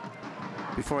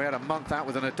before he had a month out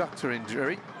with an adductor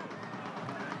injury.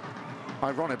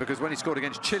 Ironic, because when he scored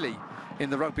against Chile in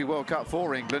the Rugby World Cup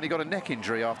for England, he got a neck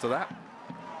injury after that.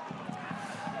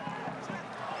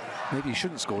 Maybe he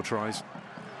shouldn't score tries.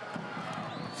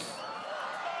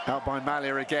 Out by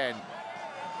Mallier again.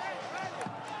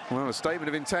 Well, a statement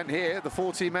of intent here. The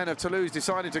 14 men of Toulouse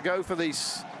decided to go for the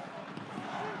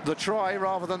try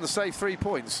rather than the safe 3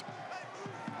 points.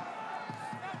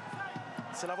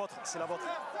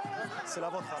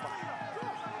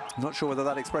 Not sure whether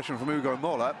that expression from Hugo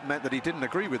Mola meant that he didn't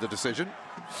agree with the decision.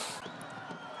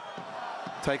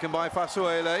 Taken by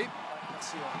Fasuele.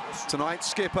 Tonight's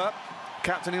skipper,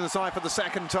 captaining the side for the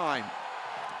second time.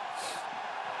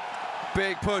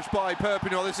 Big push by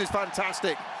Perpignan. This is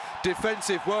fantastic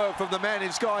defensive work from the men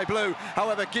in sky blue.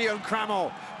 However, Guillaume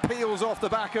Cramon peels off the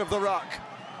back of the ruck.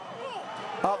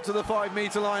 Up to the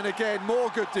 5-metre line again. More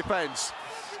good defence.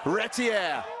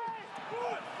 Retière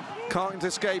can't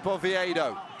escape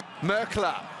Oviedo.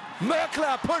 Merkle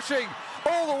pushing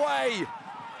all the way.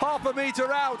 Half a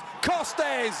metre out.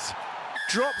 Costes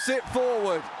drops it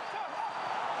forward.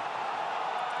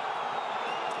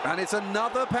 And it's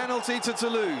another penalty to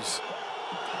Toulouse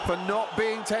for not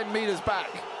being 10 metres back.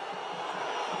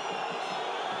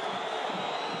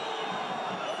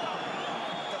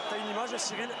 rouge,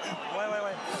 Cyril. Ouais.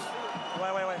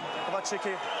 On va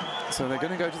checker. So they're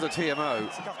going to go to the TMO.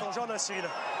 C'est carton jaune, Cyril.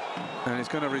 And it's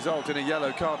going to result in a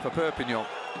yellow card for Perpignan.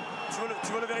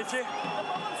 Tu veux le vérifier?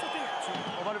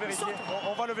 On va le vérifier.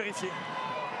 On va le vérifier.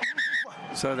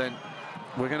 So then,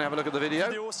 we're going to have a look at the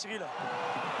video. Cyril.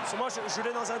 So moi, je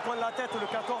l'ai dans un coin de la tête, le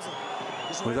 14.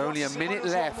 With only a minute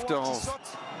left of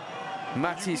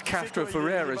Mathis Castro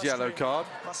Ferreira's yellow card,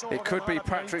 it could be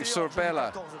Patrick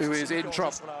Sorbella who is in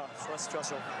trouble.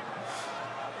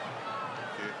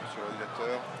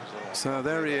 So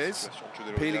there he is,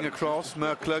 peeling across.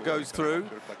 Merkler goes through.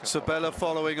 Sorbella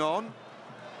following on.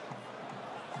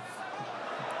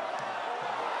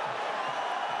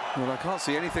 Well, I can't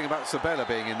see anything about Sorbella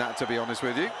being in that, to be honest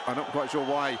with you. I'm not quite sure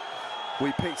why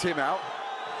we picked him out.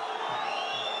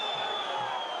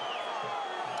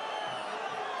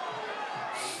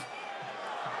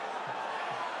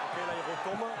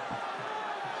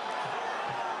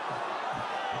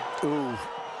 Ooh,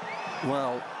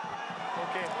 well.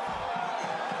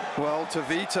 Well,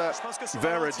 Tavita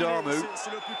Veradamu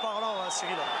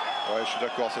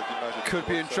could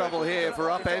be in trouble here for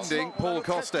upending Paul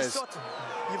Costes.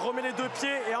 Il remet les deux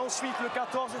pieds et ensuite le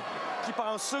 14 qui par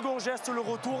un second geste le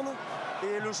retourne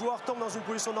et le joueur tombe dans une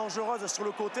position dangereuse sur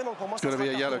le côté. Donc pour moi, c'est going to be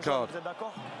a yellow card. Vous êtes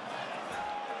d'accord?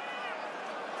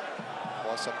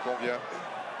 Moi, ça me convient.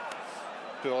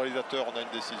 Pénalisateur, on a une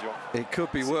décision. It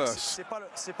could be worse.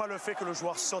 C'est pas le fait que le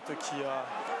joueur saute qui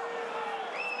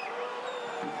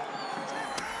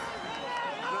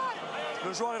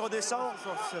le joueur il redescend,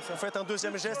 vous faites un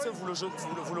deuxième geste, vous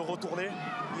le retournez,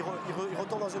 il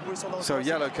retombe dans une position dangereuse. So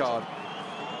yellow card.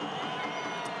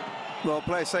 Well,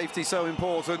 player safety so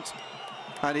important,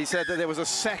 and he said that there was a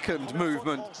second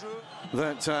movement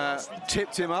that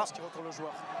tipped him up,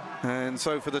 and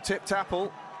so for the tip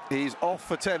tackle, he's off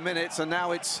for 10 minutes, and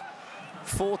now it's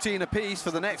 14 apiece for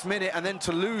the next minute, and then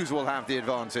Toulouse will have the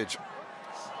advantage.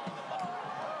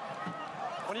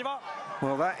 On y va.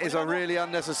 Well, that is a really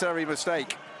unnecessary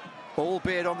mistake,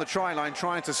 albeit on the try line,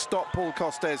 trying to stop Paul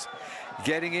Costes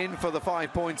getting in for the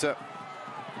 5-pointer.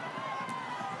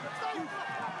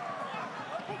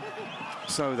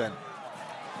 So then,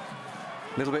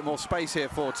 a little bit more space here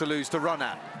for Toulouse to run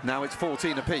at. Now it's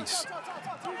 14 apiece.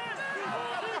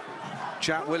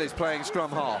 Jack Willis playing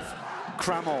scrum half.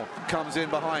 Cramon comes in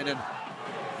behind and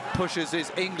pushes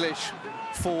his English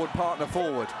forward partner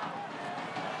forward.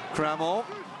 Cramon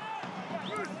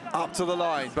up to the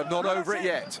line, but not over it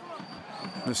yet.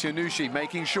 Monsieur Nushi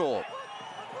making sure.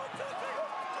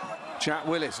 Jack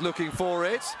Willis looking for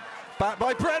it. Back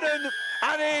by Brennan,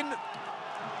 and in.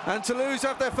 And Toulouse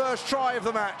have their first try of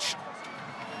the match.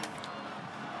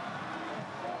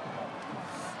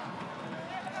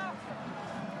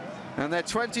 And their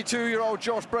 22-year-old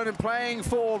Josh Brennan, playing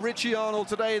for Richie Arnold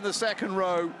today in the second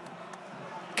row,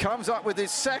 comes up with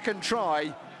his second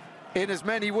try in as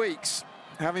many weeks.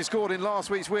 Having scored in last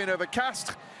week's win over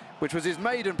Castres, which was his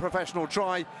maiden professional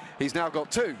try, he's now got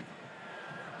 2.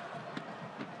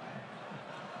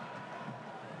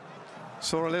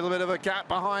 Saw a little bit of a gap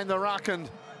behind the ruck and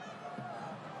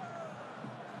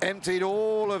emptied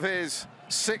all of his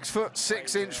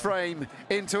 6'6" frame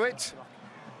into it.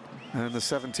 And the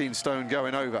 17-stone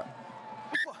going over.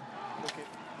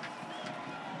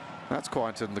 That's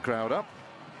quietened the crowd up.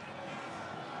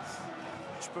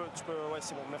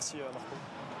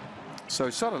 So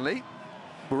suddenly,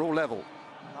 we're all level.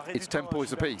 It's 10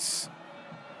 points apiece.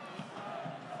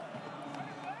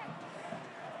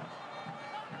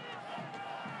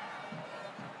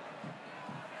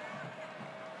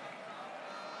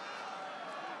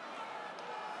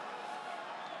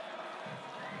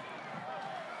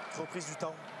 Reprise du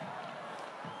temps.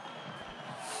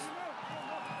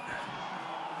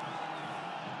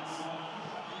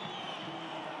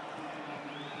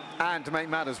 And to make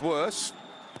matters worse,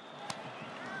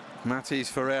 Mathis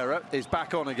Ferreira is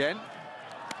back on again.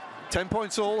 10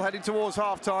 points all, heading towards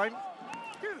half-time.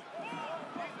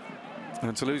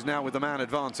 And Toulouse now with the man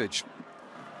advantage.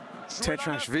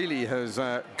 Tetrashvili has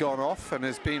gone off and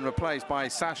has been replaced by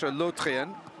Sacha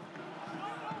Lautrian,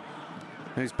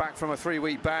 who's back from a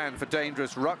 3-week ban for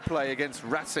dangerous ruck play against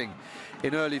Racing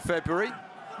in early February.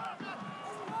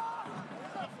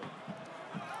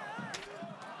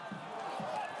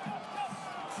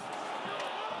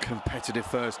 Competitive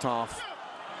first half.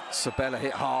 Sorbella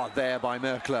hit hard there by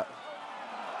Merkler.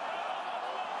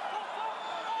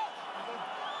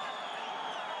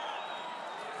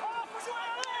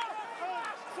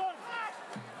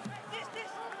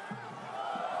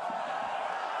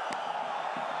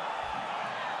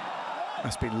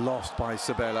 That's been lost by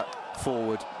Sorbella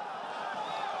forward.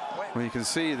 Well, you can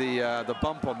see the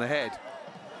bump on the head.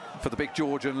 for the big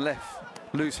Georgian left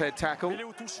loose head tackle.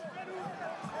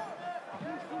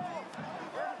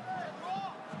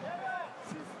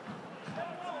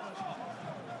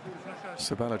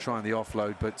 Sabella trying the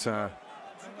offload, but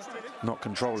not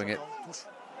controlling it.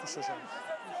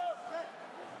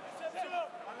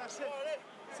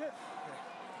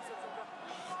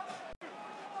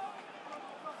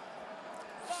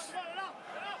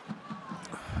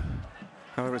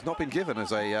 However, it's not been given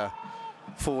as a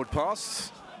forward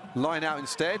pass. Line out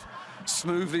instead.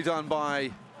 Smoothly done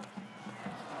by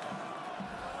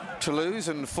Toulouse,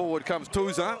 and forward comes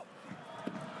Toulouse.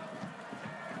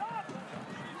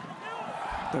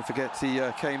 Don't forget he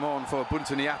came on for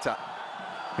Buntaniata,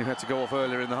 who had to go off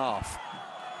earlier in the half.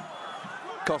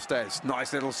 Costes,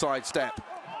 nice little side step.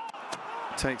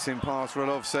 Takes him past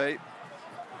Rolovse.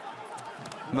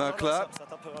 Merkler.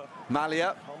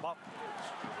 Malia.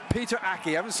 Peter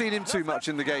Aki, haven't seen him too much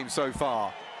in the game so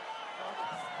far.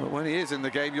 But when he is in the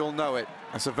game, you'll know it.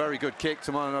 That's a very good kick.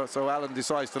 So Allen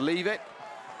decides to leave it.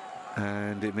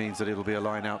 And it means that it'll be a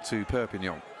line out to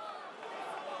Perpignan.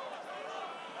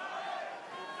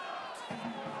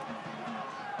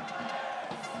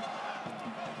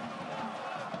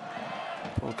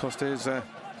 Paul Costa is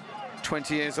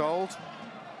 20 years old.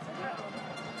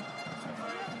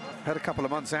 Had a couple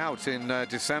of months out in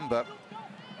December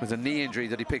with a knee injury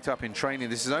that he picked up in training.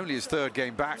 This is only his third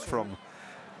game back from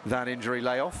that injury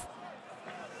layoff.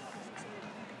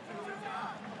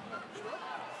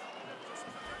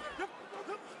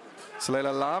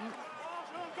 Salela Lam,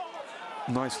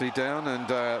 nicely down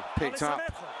and picked up.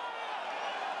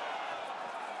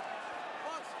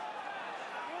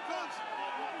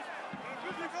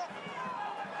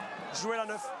 Jouer la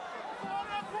 9.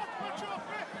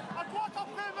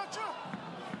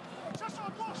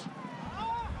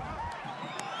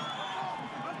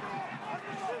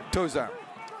 Toulouse.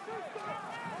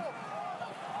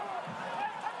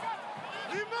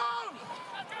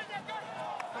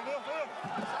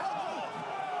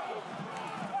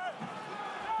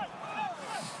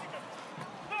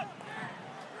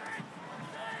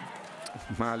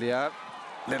 Malia,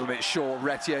 a little bit short.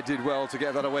 Retier did well to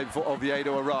get that away before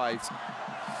Oviedo arrived.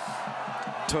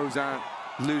 Toulouse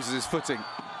loses his footing.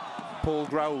 Paul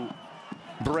Grau,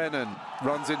 Brennan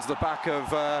runs into the back of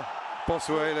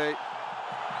Bossuele.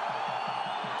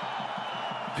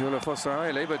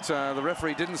 But the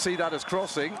referee didn't see that as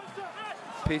crossing.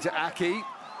 Peter Aki,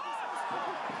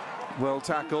 well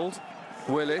tackled.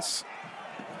 Willis,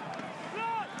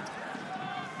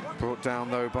 brought down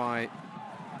though by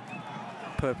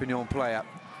Perpignan player.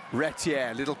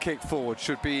 Retier, little kick forward,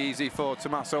 should be easy for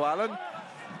Tommaso Allen.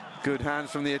 Good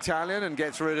hands from the Italian and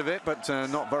gets rid of it, but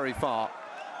not very far.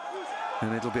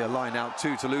 And it'll be a line out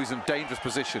to Toulouse in dangerous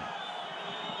position.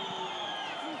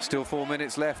 Still 4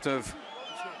 minutes left of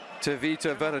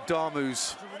Tevita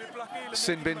Veradamu's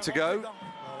sin bin to go.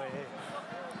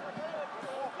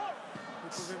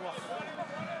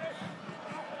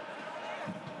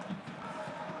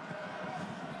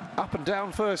 Up and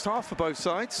down first half for both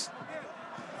sides.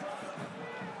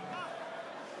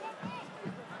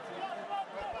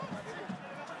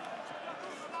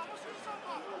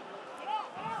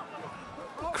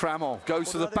 Cramon goes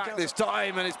to the back this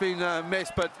time, and it's been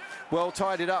missed, but well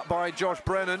tidied up by Josh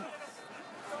Brennan.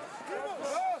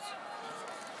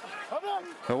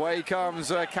 Away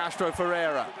comes Castro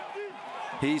Ferreira.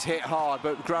 He's hit hard,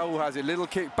 but Grau has a little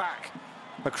kick back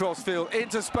across field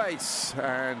into space,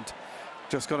 and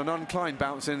just got an unclined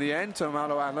bounce in the end.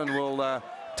 Tommaso Allen will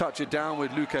touch it down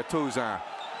with Luca Toulouse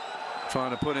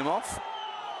trying to put him off.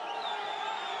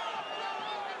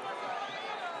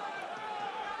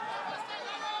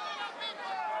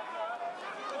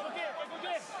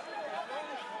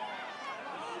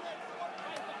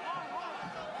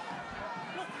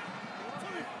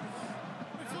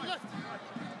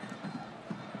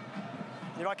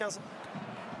 Il va à 15.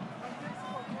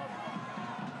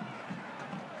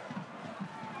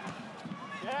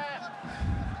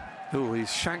 Oh,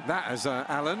 he's shanked that as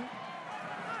Allen.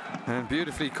 And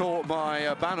beautifully caught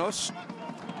by Banos.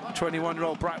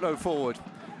 21-year-old Bratlow forward.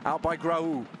 Out by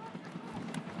Grau.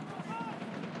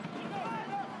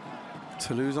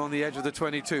 Toulouse on the edge of the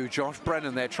 22. Josh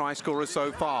Brennan, their try scorer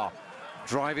so far.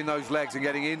 Driving those legs and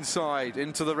getting inside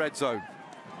into the red zone.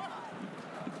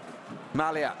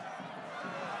 Malia.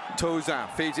 Toulouse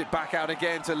feeds it back out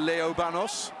again to Leo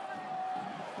Banos.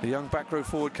 The young back row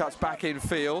forward cuts back in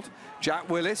field. Jack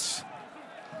Willis,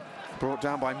 brought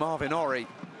down by Marvin Ori,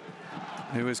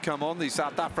 who has come on, the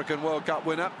South African World Cup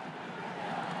winner.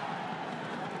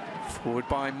 Forward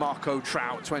by Marco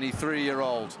Trout,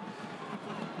 23-year-old.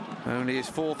 Only his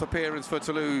 4th appearance for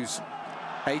Toulouse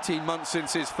 18 months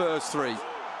since his first 3,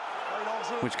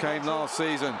 which came last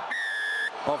season.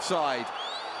 Offside.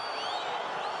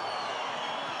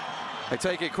 They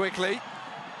take it quickly.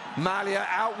 Malia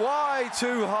out wide,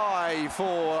 too high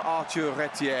for Arthur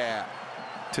Retière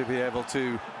to be able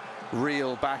to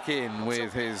reel back in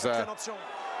with his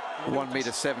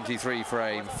 1.73 m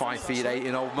frame, 5'8"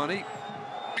 in old money.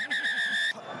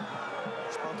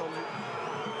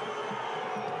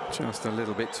 Just a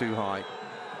little bit too high.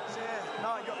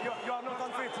 No, you are not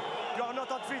on fit. You are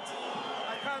not on fit.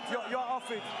 You are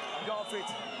off it. You are off it.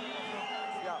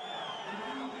 Yeah.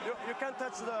 You can't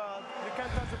touch the ball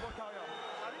carrier.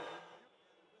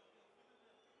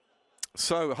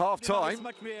 So half-time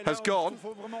has gone,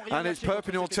 and it's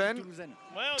Perpignan 10,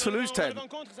 Toulouse 10.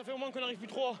 Ça fait au moins qu'on n'arrive plus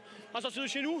trop à sortir de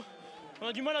chez nous. On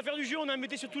a du mal à faire du jeu, on a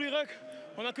embêté sur tous les rucks.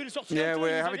 On a que les sorties. Yeah,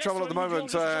 we're having trouble at the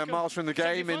moment mastering the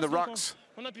game in the rucks.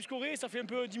 On a pu scorer, ça fait un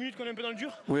peu 10 minutes qu'on est un peu dans le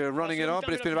dur. We're running it on,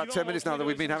 but it's been about 10 minutes now that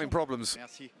we've been having problems.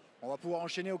 Merci. On va pouvoir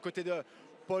enchaîner aux côtés de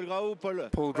Paul Grau.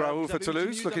 Paul Grau for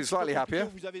Toulouse, looking slightly happier.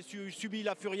 Vous avez subi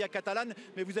la furia catalane,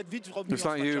 mais vous êtes vite revenu. Looks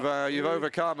like you've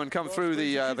overcome and come through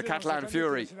the Catalan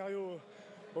fury.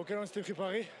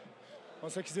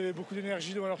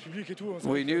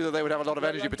 We knew that they would have a lot of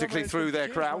energy, particularly through their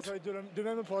crowd.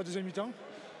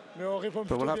 But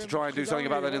we'll have to try and do something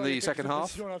about that in the second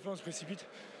half.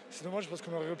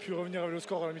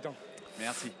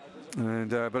 Merci. And,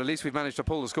 but at least we've managed to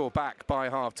pull the score back by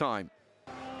half-time.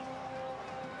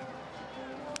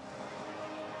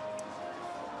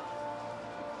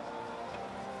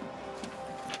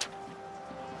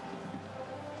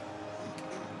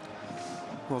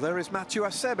 Well, there is Mathieu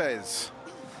Acebes,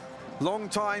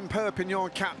 long-time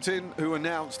Perpignan captain, who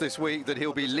announced this week that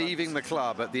he'll be leaving the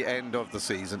club at the end of the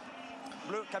season.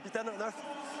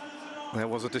 There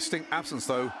was a distinct absence,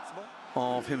 though,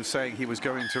 of him saying he was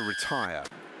going to retire.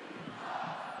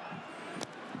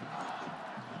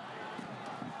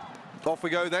 Off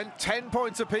we go then, 10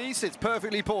 points apiece. It's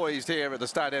perfectly poised here at the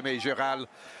Stade Aimé Giral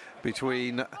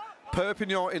between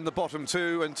Perpignan in the bottom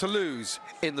 2 and Toulouse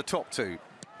in the top 2.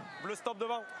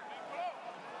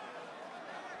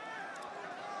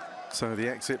 So the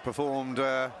exit performed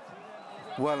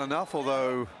well enough,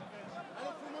 although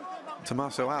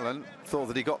Tommaso Allen thought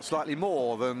that he got slightly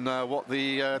more than what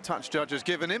the touch judge has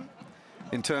given him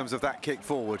in terms of that kick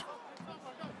forward.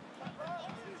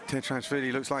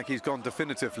 Tetrashvili looks like he's gone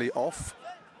definitively off,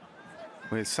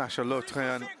 with Sacha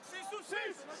Lautréan.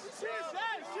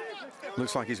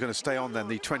 Looks like he's going to stay on then,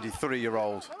 the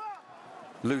 23-year-old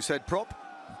loose head prop.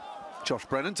 Josh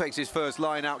Brennan takes his first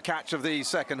line-out catch of the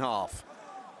second half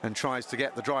and tries to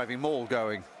get the driving maul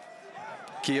going.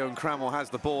 Guillaume Cramel has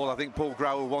the ball. I think Paul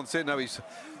Grau wants it. No, he's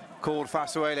called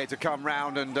Fasuele to come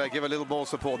round and give a little more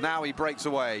support. Now he breaks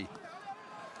away.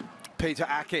 Peter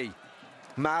Aki,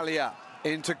 Malia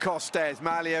into Costes.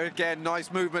 Malia again,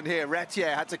 nice movement here.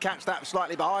 Retière had to catch that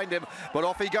slightly behind him, but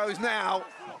off he goes now.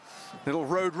 Little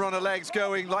road runner legs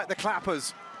going like the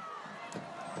clappers.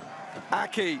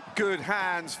 Aki, good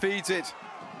hands, feeds it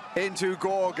into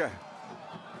Gorga.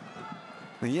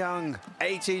 The young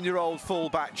 18-year-old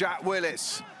fullback, Jack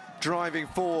Willis, driving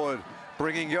forward,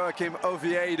 bringing Joachim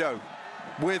Oviedo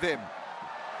with him.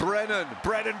 Brennan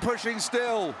pushing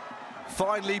still.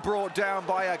 Finally brought down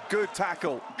by a good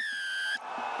tackle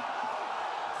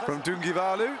from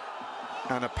Dungivalu.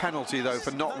 And a penalty, though,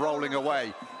 for not rolling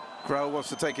away. Grau wants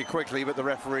to take it quickly, but the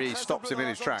referee stops him in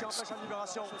his tracks.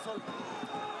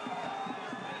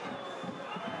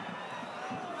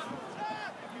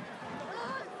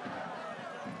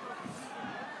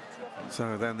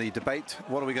 So then the debate,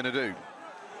 what are we going to do?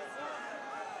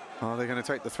 Are they going to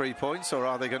take the 3 points, or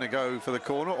are they going to go for the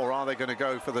corner, or are they going to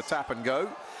go for the tap and go?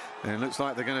 And it looks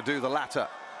like they're going to do the latter.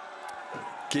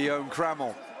 Guillaume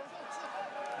Cramel.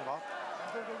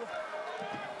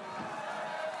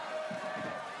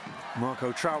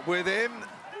 Marco Trout with him.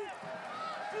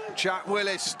 Jack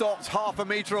Willis stopped half a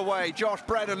metre away. Josh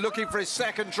Brennan looking for his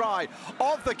second try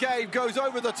of the game, goes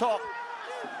over the top.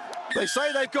 They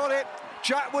say they've got it.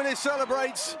 Jack Willis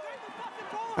celebrates,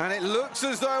 and it looks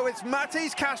as though it's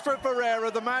Matis Castro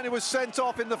Ferreira, the man who was sent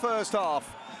off in the first half,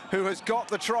 who has got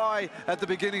the try at the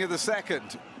beginning of the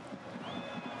second.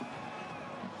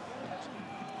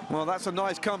 Well, that's a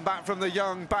nice comeback from the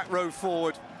young back row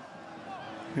forward,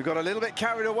 who got a little bit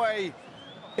carried away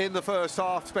in the first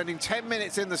half, spending 10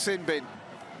 minutes in the sin bin.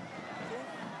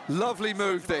 Lovely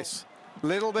move, this.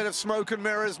 Little bit of smoke and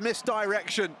mirrors,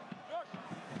 misdirection.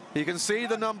 You can see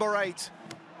the number 8.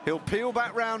 He'll peel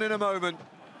back round in a moment,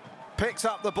 picks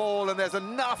up the ball, and there's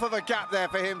enough of a gap there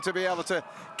for him to be able to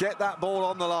get that ball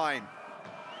on the line.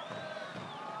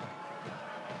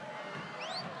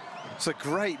 It's a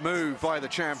great move by the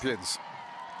champions.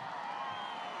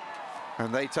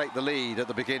 And they take the lead at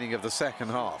the beginning of the second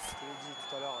half.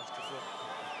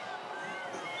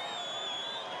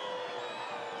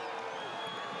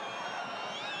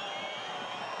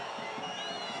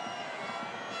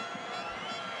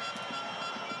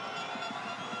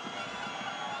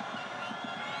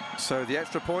 So the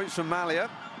extra points from Malia.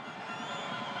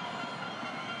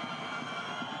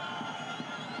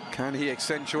 Can he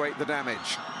accentuate the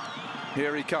damage?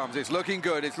 Here he comes. It's looking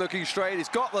good. It's looking straight. It's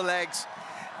got the legs.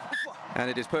 And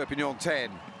it is Perpignan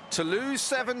 10, Toulouse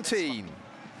 17.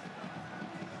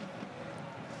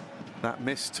 That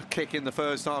missed kick in the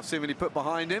first half seemingly put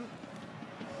behind him.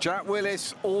 Jack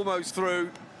Willis almost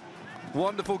through.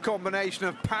 Wonderful combination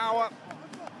of power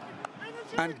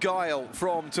and guile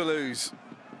from Toulouse.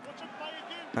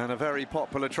 And a very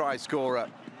popular try scorer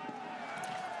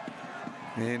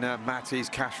in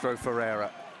Matis Castro Ferreira.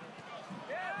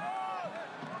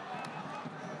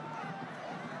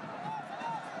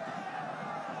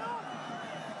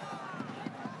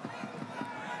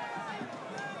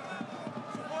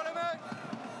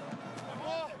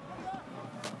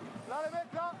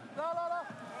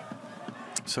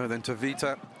 So then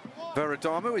Tavita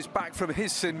Veradamu is back from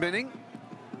his sin binning.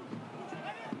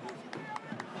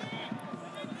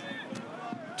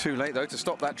 Too late though to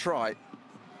stop that try.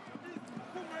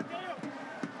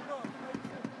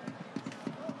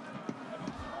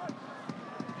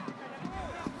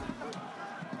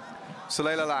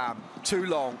 Salela Lam, too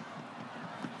long.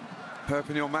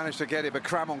 Perpignan managed to get it, but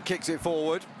Cramon kicks it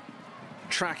forward.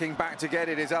 Tracking back to get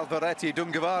it is Alvaretti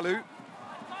Dungavalu.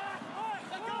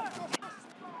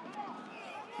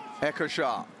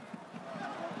 Ekoshar.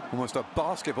 Almost a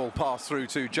basketball pass through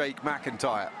to Jake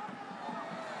McIntyre.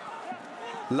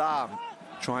 Lam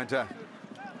trying to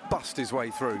bust his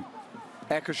way through.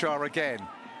 Ekoshar again.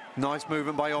 Nice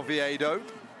movement by Oviedo.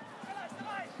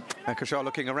 Ekoshar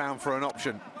looking around for an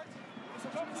option.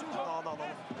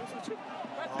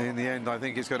 In the end, I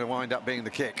think it's going to wind up being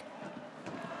the kick.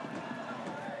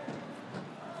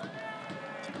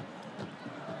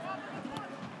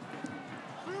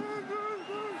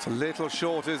 It's a little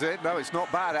short, is it? No, it's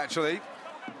not bad, actually.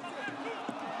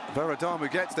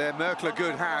 Veradamu gets there. Merkle,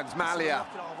 good hands. Malia.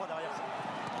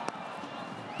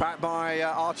 Back by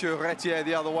Arthur Retier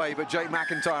the other way, but Jake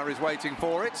McIntyre is waiting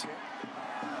for it.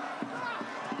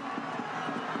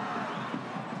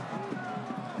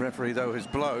 Referee, though, has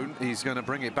blown. He's going to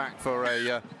bring it back for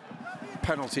a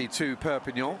penalty to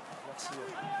Perpignan.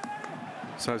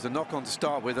 So it's a knock-on to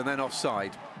start with and then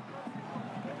offside.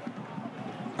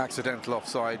 Accidental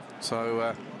offside,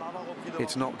 so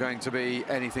it's not going to be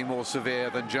anything more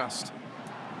severe than just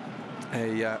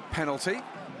a penalty.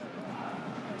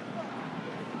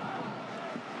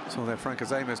 So there, Frank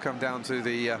Azema has come down to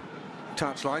the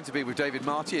touchline to be with David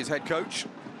Marty, his head coach.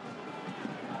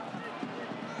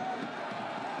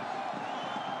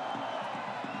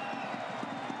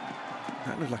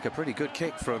 That looked like a pretty good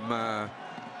kick from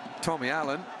Tommy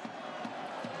Allen.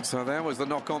 So there was the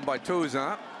knock-on by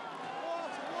Touzin.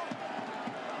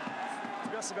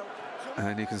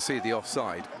 And you can see the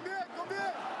offside.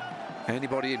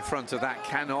 Anybody in front of that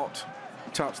cannot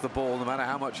touch the ball, no matter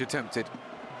how much you're tempted.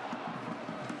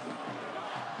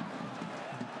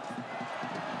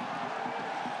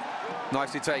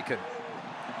 Nicely taken.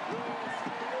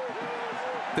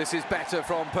 This is better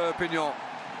from Perpignan.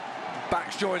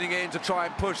 Backs joining in to try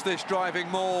and push this driving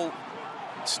maul.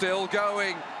 Still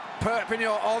going. Perpignan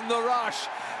on the rush.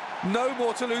 No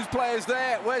more Toulouse players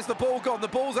there. Where's the ball gone? The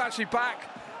ball's actually back.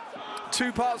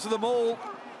 Two parts of the maul.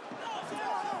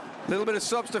 A little bit of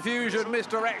subterfuge,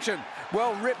 misdirection.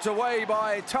 Well ripped away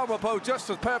by Taumapo just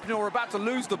as Perpignan were about to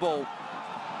lose the ball.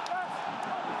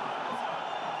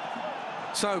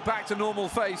 So back to normal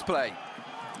phase play.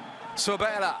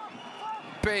 Sobela.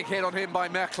 Big hit on him by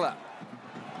Merkle.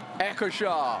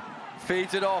 Ekoshar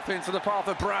feeds it off into the path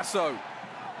of Brasso.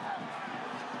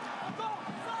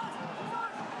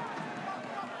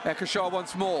 Ekoshar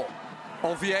once more.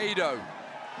 Oviedo.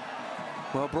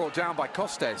 Well brought down by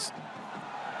Costes.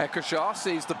 Ekoshar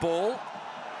sees the ball.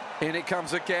 In it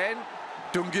comes again.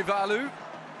 Dungivalu.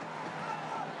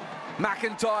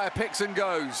 McIntyre picks and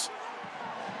goes.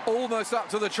 Almost up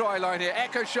to the try line here.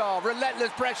 Ekoshar,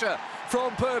 relentless pressure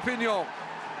from Perpignan.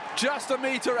 Just a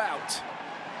metre out.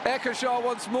 Ekoshar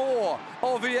once more.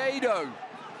 Oviedo.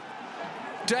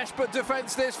 Desperate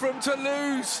defence this from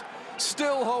Toulouse.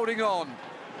 Still holding on.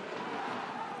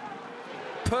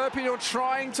 Perpignan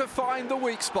trying to find the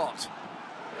weak spot.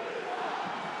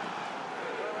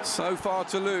 So far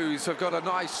Toulouse have got a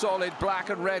nice solid black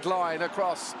and red line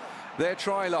across their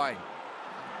try line.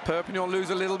 Perpignan lose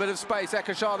a little bit of space.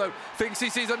 Ekashar, though, thinks he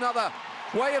sees another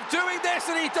way of doing this,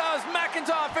 and he does.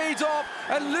 McIntyre feeds off,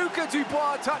 and Luca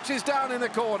Dubois touches down in the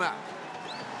corner.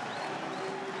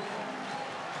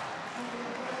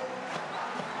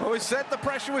 Well, we said the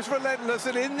pressure was relentless,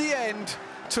 and in the end,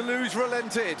 Toulouse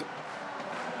relented.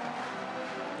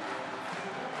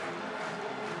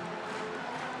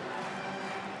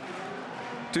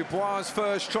 Dubois'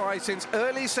 first try since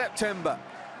early September.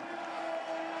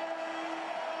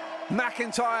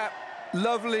 McIntyre,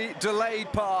 lovely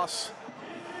delayed pass.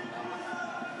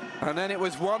 And then it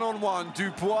was one-on-one,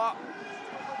 Dubois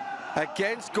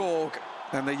against Gorg,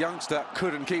 and the youngster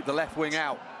couldn't keep the left wing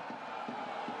out.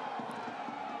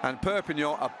 And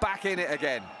Perpignan are back in it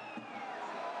again.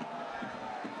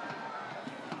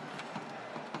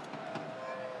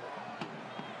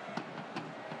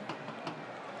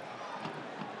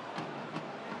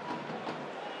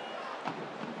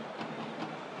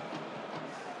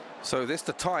 So this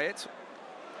to tie it.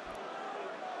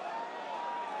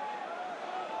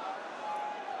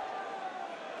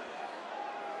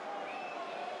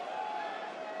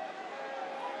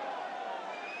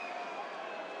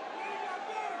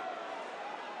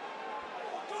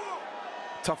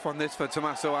 Tough one this for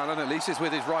Tommaso Allen, at least it's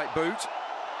with his right boot.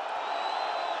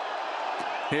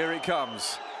 Here it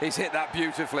comes. He's hit that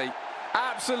beautifully,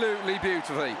 absolutely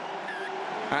beautifully.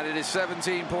 And it is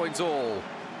 17 points all,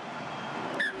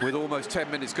 with almost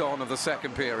 10 minutes gone of the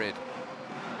second period.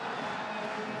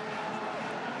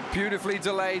 Beautifully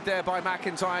delayed there by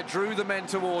McIntyre, drew the men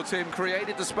towards him,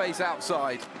 created the space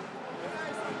outside.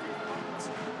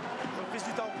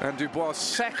 And Dubois'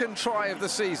 second try of the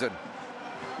season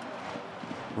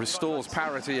restores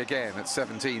parity again at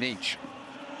 17 each.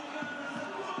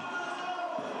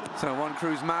 So Juan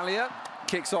Cruz Malia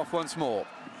kicks off once more.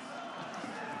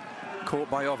 Caught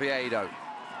by Oviedo.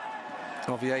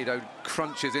 Oviedo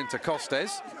crunches into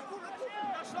Costes.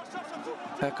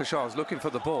 Ekashar's looking for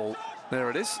the ball. There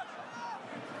it is.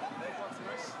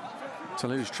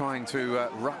 Toulouse trying to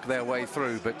ruck their way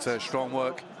through, but strong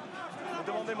work.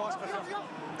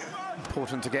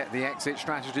 Important to get the exit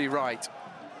strategy right.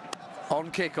 On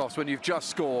kickoffs when you've just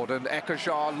scored, and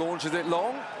Ekashar launches it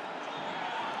long.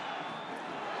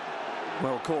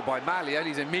 Well caught by Malia, and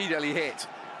he's immediately hit.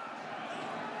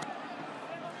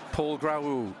 Paul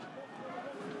Graou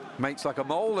makes like a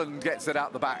mole and gets it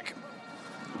out the back.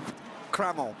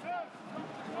 Cramon.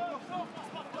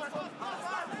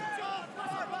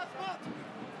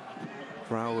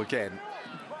 Graou again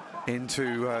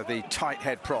into the tight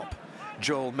head prop,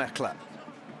 Joel Meckler.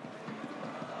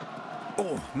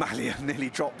 Oh, Malia nearly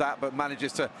dropped that, but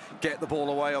manages to get the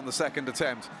ball away on the second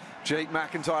attempt. Jake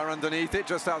McIntyre underneath it,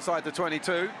 just outside the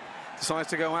 22. Decides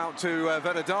to go out to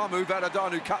Veradamu.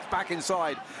 Veradamu cuts back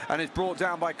inside and is brought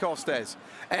down by Costes.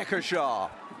 Ekashar.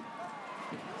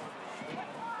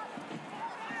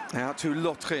 Out to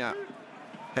Lotrien.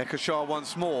 Ekashar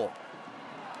once more.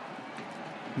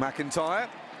 McIntyre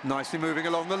nicely moving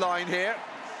along the line here.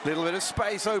 Little bit of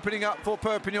space opening up for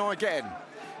Perpignan again.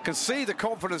 Can see the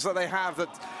confidence that they have that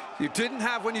you didn't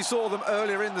have when you saw them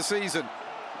earlier in the season.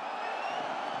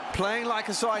 Playing like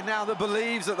a side now that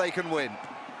believes that they can win,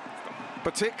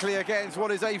 particularly against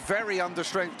what is a very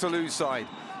understrength Toulouse side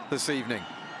this evening.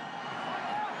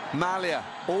 Malia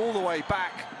all the way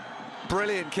back.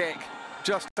 Brilliant kick,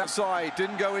 just outside,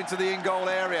 didn't go into the in-goal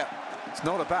area. It's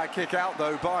not a bad kick out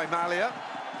though by Malia,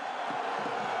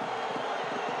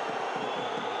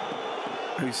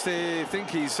 who think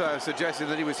he's suggesting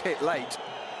that he was hit late.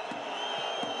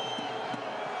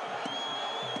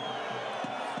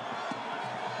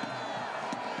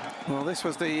 Well, this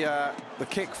was the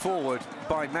kick forward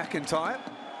by McIntyre.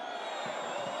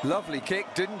 Lovely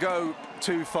kick, didn't go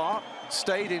too far,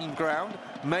 stayed in ground,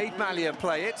 made Malia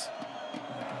play it.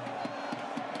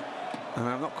 And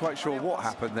I'm not quite sure what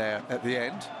happened there at the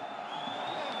end.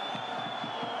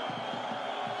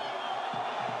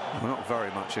 Well, not very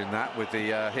much in that, with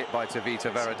the hit by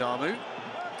Tavita Veradamu,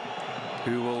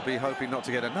 who will be hoping not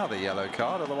to get another yellow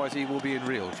card, otherwise he will be in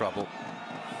real trouble.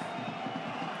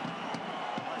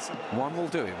 One will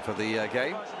do him for the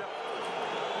game.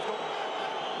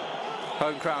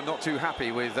 Home crowd not too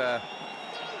happy with the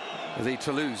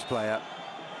Toulouse player.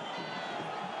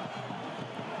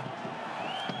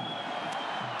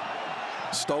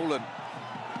 Stolen.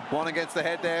 One against the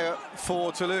head there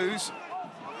for Toulouse.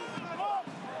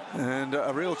 And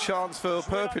a real chance for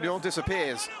Perpignan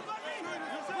disappears.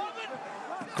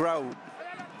 Graou.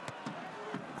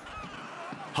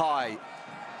 High.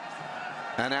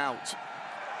 And out.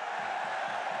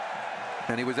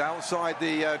 And he was outside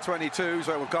the 22,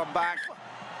 so it will come back.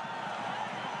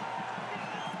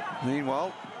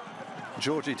 Meanwhile,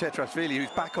 Georgi Tetrashvili,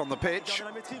 who's back on the pitch. Gardez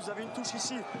la maîtrise, vous avez une touche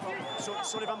ici,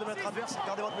 sur les 22 mètres adverses,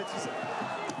 gardez votre maîtrise.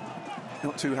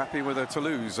 Not too happy with a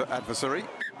Toulouse adversary.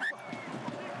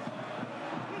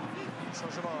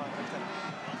 Changement, capitaine.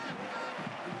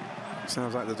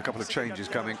 Sounds like there's a couple of changes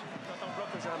coming.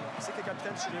 C'est que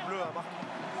capitaine chez les Bleus, Marc.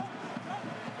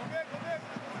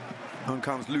 On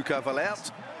comes Luca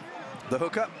Valert, the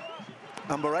hooker,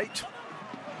 number 8.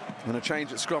 And a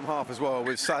change at scrum half as well,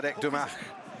 with Sadek Dumach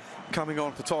coming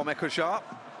on for Tom Ekoshar.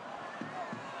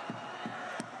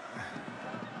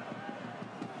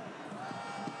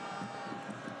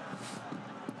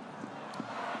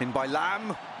 In by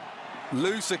Lam,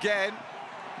 loose again.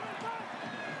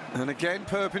 And again,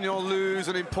 Perpignan lose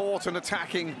an important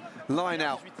attacking line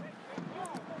out.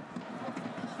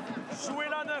 Jouez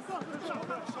la 9.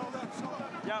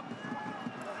 Yeah.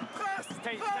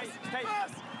 Stay.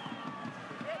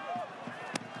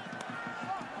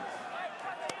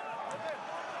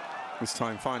 This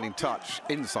time finding touch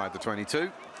inside the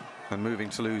 22 and moving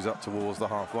Toulouse up towards the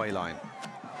halfway line.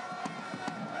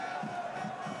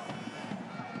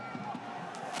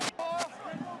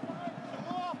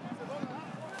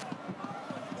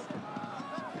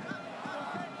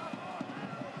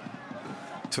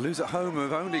 Toulouse at home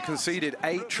have only conceded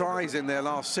 8 tries in their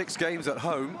last 6 games at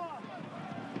home.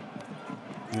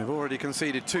 They've already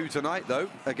conceded 2 tonight, though,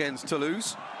 against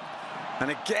Toulouse. And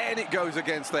again, it goes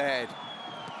against the head.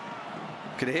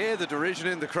 You can hear the derision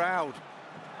in the crowd.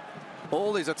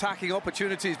 All these attacking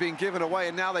opportunities being given away,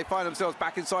 and now they find themselves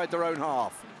back inside their own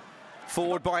half.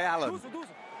 Forward by Allen.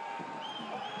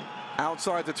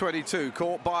 Outside the 22,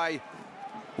 caught by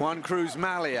Juan Cruz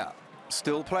Malia.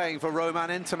 Still playing for Roman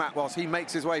Intamat whilst he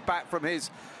makes his way back from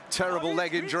his terrible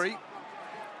leg injury.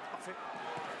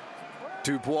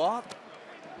 Dubois.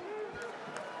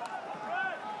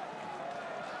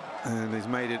 And he's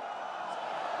made it.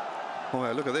 Oh,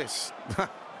 yeah, look at this.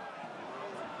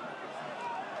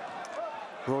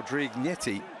 Rodrigue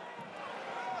Nietti,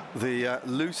 the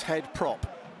loose head prop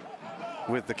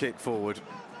with the kick forward.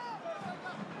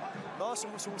 Non, c'est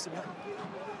bien.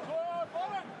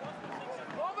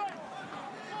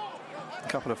 A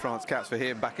couple of France caps for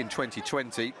him back in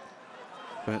 2020,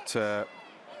 but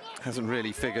hasn't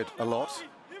really figured a lot.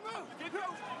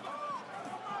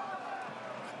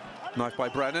 Nice by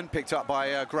Brennan, picked up by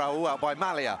Graul, out by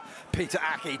Malia. Peter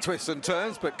Aki twists and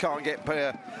turns, but can't get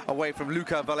away from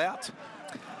Luca Valert.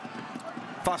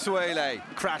 Fasuele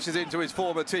crashes into his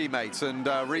former teammates and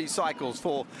recycles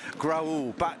for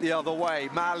Graul. Back the other way,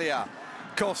 Malia.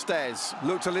 Costes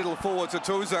looked a little forward to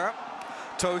Tauzin.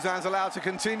 Tauzin's allowed to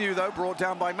continue, though, brought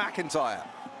down by McIntyre.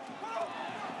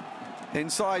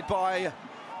 Inside by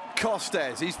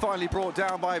Costes. He's finally brought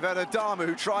down by Veradama,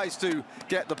 who tries to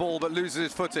get the ball but loses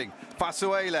his footing.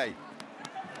 Fasuele.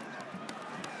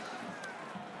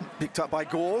 Picked up by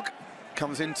Gorg.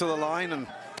 Comes into the line and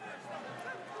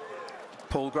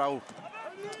Paul Graul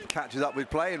catches up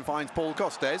with play and finds Paul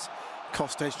Costes.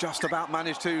 Costes just about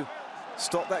managed to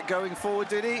stop that going forward,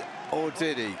 did he? Or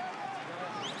did he?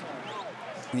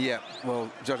 Yeah,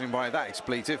 well, judging by that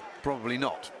expletive, probably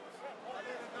not.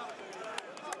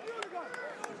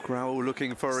 Graul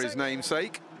looking for his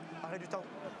namesake.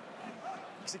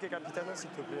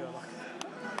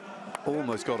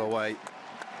 Almost got away.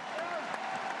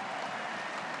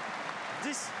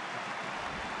 10.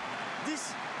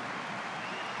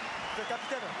 Le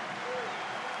capitaine.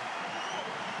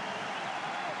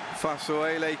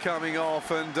 Fasuele coming off,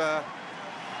 and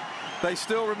they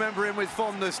still remember him with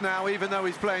fondness now, even though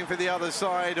he's playing for the other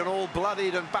side, and all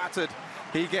bloodied and battered.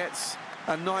 He gets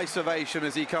a nice ovation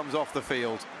as he comes off the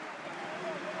field.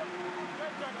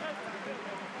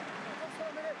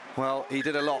 Well, he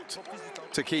did a lot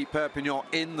to keep Perpignan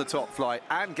in the top flight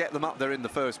and get them up there in the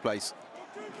first place.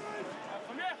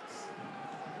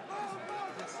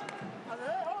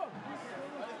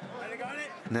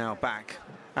 Now back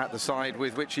at the side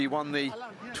with which he won the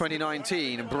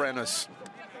 2019 Brennus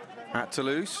at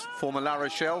Toulouse. Former La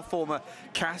Rochelle, former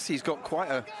Cass. He's got quite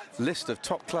a list of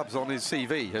top clubs on his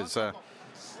CV, has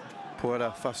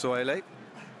Puera Fasuele.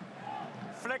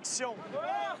 Flexion.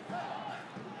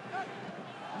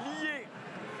 Lié.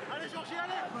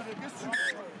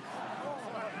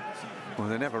 Well,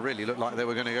 they never really looked like they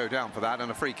were going to go down for that,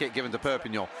 and a free kick given to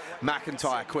Perpignan.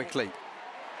 McIntyre quickly.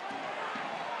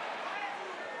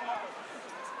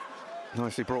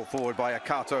 Nicely brought forward by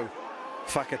Akato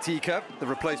Fakatika, the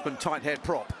replacement tight head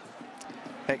prop.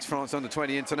 Ex-France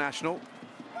under-20 international.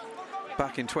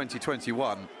 Back in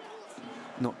 2021.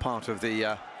 Not part of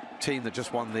the team that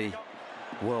just won the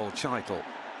world title.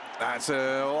 That's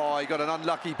oh, he got an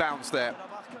unlucky bounce there.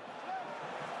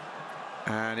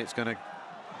 And it's going to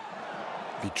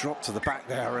He dropped to the back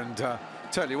there, and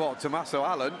tell you what, Tommaso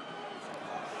Allen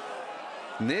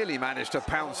nearly managed to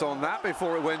pounce on that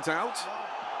before it went out.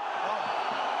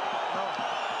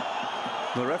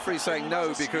 The referee's saying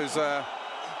no because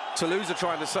Toulouse are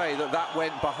trying to say that that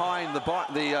went behind the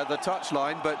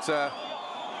touchline, but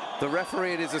the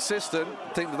referee and his assistant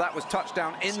think that that was touched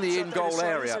down in the in-goal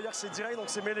area.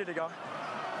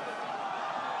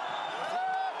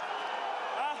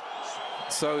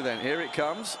 So then, here it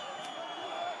comes.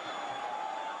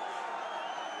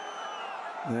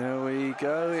 There we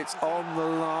go, it's on the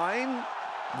line.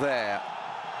 There.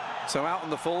 So out on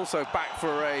the full, so back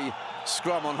for a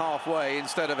scrum on halfway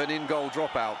instead of an in-goal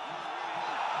dropout.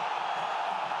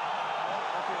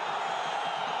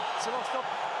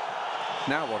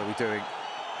 Now what are we doing?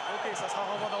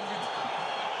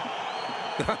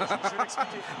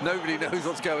 Nobody knows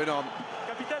what's going on.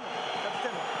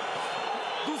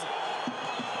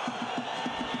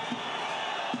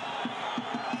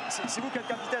 C'est vous qui êtes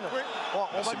capitaine. Bon,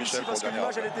 on va ici parce que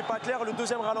l'image elle n'était pas claire. Le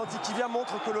deuxième ralenti qui vient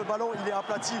montre que le ballon il est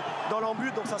aplati dans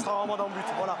l'embut, donc ça sera vraiment dans le but.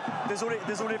 Voilà.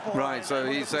 Désolé pour. Right, so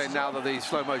he's saying now that the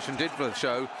slow motion did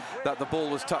show that the ball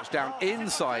was touched down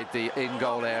inside the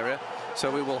in-goal area, so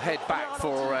we will head back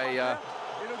for a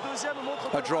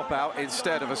dropout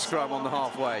instead of a scrum on the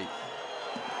halfway.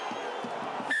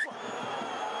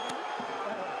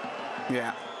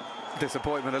 Yeah,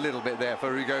 disappointment a little bit there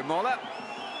for Hugo Moller.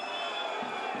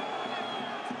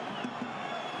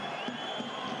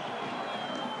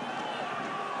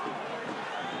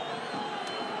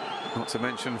 Not to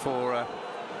mention for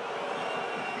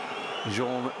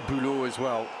Jean Boulot as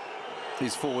well,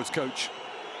 his forwards coach.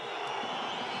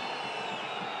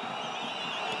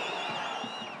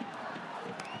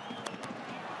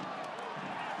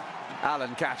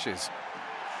 Allen catches.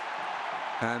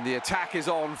 And the attack is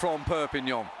on from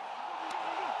Perpignan.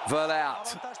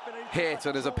 Verlaat hit,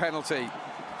 and there's a penalty.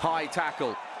 High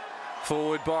tackle.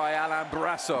 Forward by Alain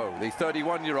Brasso, the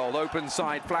 31-year-old open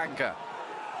side flanker.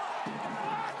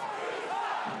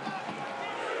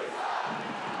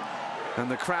 And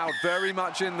the crowd very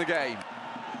much in the game.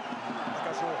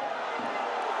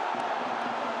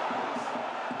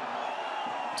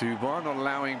 Dubois not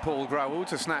allowing Paul Graoul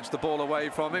to snatch the ball away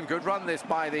from him. Good run this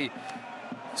by the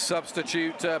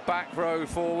substitute back row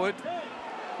forward,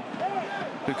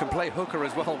 who can play hooker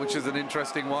as well, which is an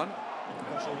interesting one.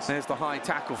 There's the high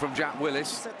tackle from Jack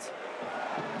Willis.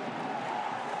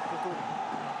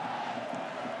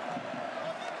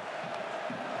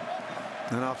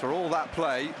 And after all that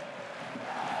play,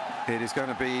 it is going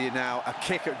to be now a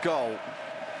kick at goal,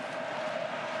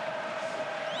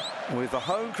 with the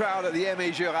home crowd at the Aimé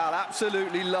Giral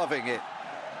absolutely loving it.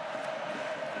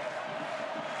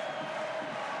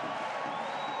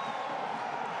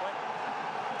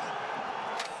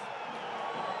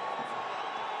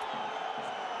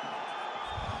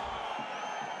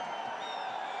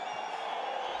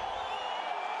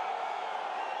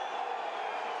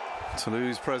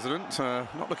 Toulouse president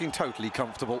not looking totally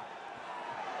comfortable.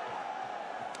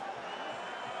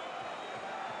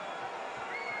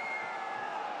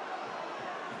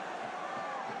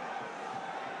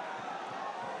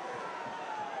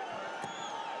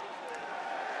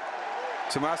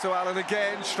 Tommaso Allen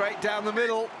again, straight down the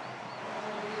middle.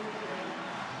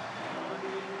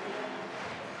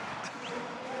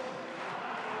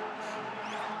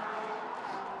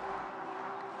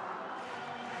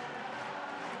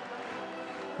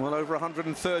 Well over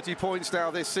 130 points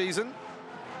now this season.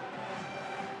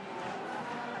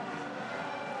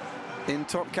 In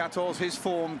top 14, his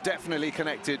form definitely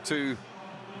connected to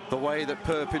the way that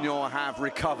Perpignan have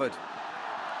recovered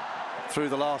through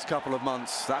the last couple of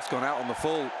months. That's gone out on the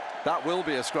full. That will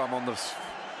be a scrum on the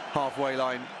halfway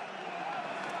line.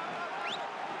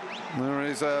 There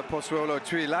is Pozuelo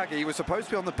Tuilagi. He was supposed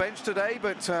to be on the bench today,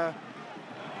 but I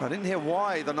didn't hear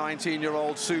why the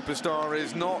 19-year-old superstar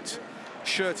is not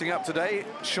shirting up today.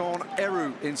 Sean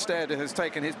Eru instead has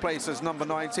taken his place as number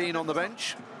 19 on the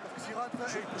bench.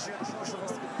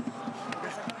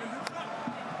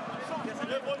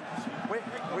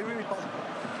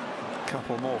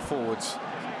 Couple more forwards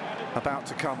about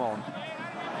to come on.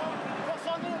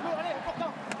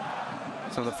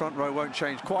 So the front row won't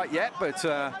change quite yet, but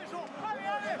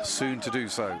soon to do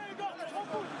so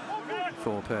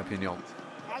for Perpignan.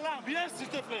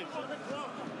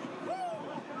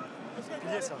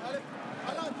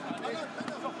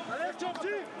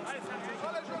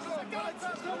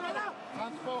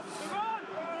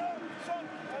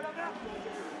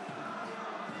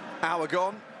 Hour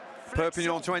gone.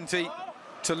 Perpignan 20,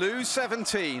 Toulouse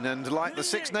 17, and like the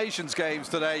Six Nations games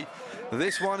today,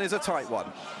 this one is a tight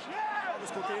one.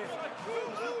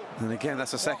 And again,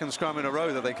 that's the second scrum in a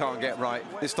row that they can't get right.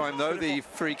 This time, though, the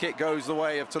free kick goes the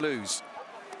way of Toulouse.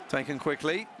 Taken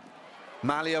quickly.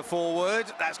 Malia forward.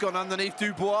 That's gone underneath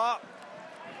Dubois.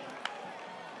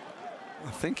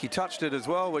 I think he touched it as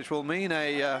well, which will mean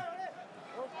a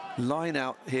line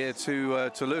out here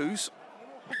to Toulouse.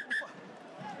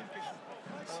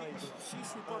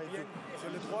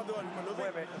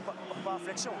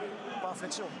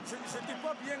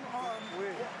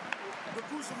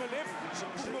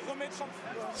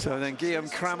 So then Guillaume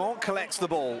Cramont collects the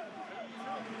ball.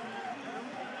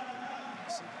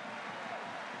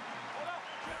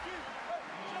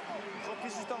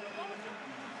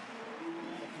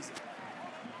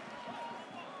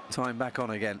 Time back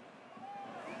on again.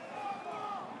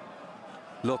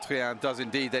 L'Autrian does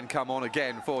indeed then come on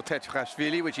again for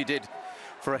Tetrashvili, which he did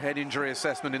for a head injury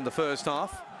assessment in the first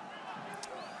half.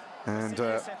 And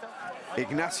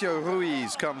Ignacio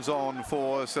Ruiz comes on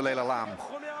for Soleil Lam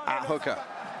at hooker.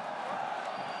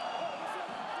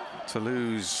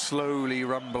 Toulouse slowly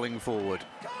rumbling forward.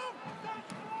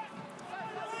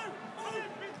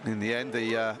 In the end,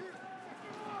 the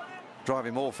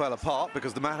driving all fell apart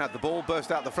because the man had the ball,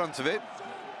 burst out the front of it.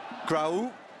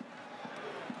 Graou.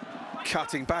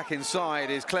 Cutting back inside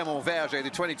is Clément Verger,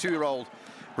 the 22-year-old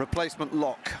replacement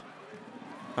lock.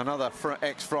 Another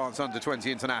ex-France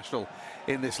under-20 international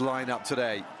in this lineup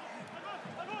today.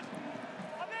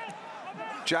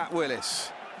 Jack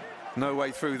Willis, no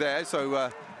way through there, so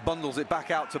bundles it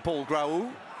back out to Paul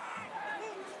Graou.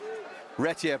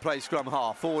 Retier plays scrum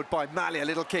half, forward by Mali, a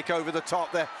little kick over the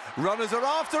top there. Runners are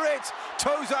after it,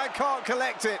 Tozan can't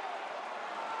collect it.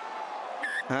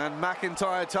 And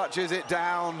McIntyre touches it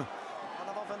down.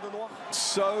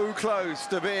 So close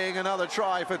to being another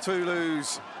try for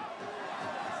Toulouse.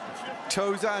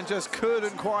 Tozan just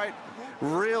couldn't quite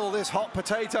reel this hot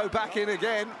potato back in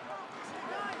again.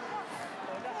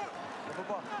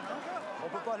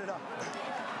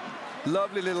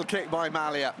 Lovely little kick by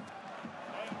Malia.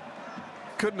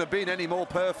 Couldn't have been any more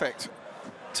perfect.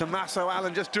 Tommaso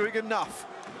Allen just doing enough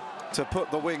to put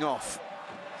the wing off.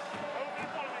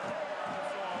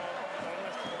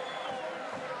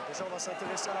 On va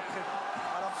s'intéresser à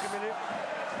l'après-mêlée.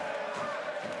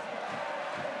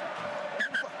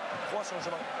 3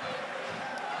 changements.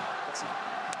 Merci.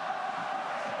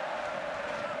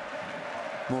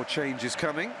 More changes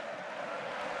coming.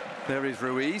 There is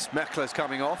Ruiz. Mekler's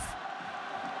coming off,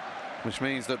 which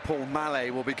means that Paul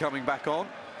Mallet will be coming back on.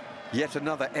 Yet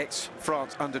another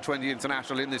ex-France under-20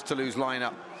 international in this Toulouse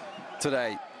lineup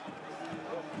today.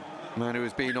 Man who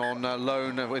has been on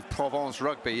loan with Provence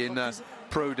Rugby in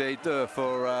Pro D2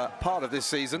 for part of this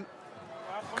season.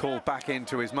 Called back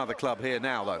into his mother club here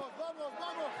now, though.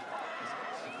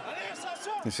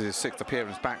 This is his 6th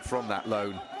appearance back from that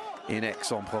loan in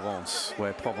Aix-en-Provence,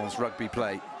 where Provence Rugby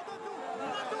play.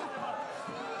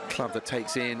 Club that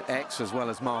takes in Aix as well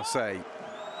as Marseille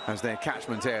as their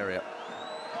catchment area.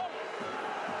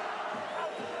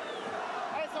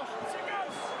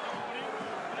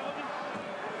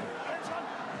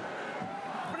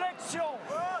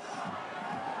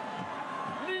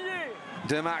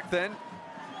 Demac then.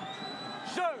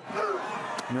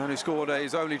 Man who scored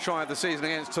his only try of the season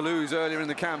against Toulouse earlier in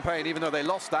the campaign, even though they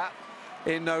lost that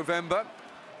in November.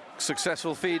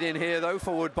 Successful feed in here, though,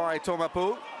 forward by Thomas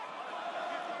Pou.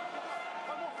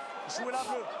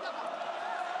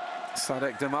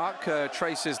 Sadek Demac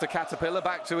traces the caterpillar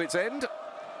back to its end.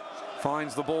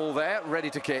 Finds the ball there, ready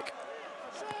to kick.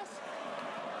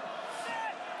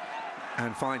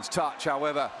 And finds touch,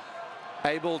 however.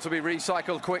 Able to be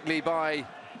recycled quickly by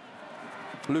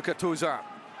Luca Tozan.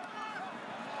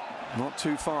 Not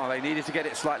too far, they needed to get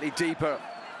it slightly deeper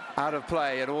out of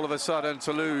play, and all of a sudden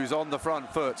Toulouse on the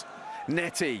front foot.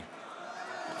 Netty,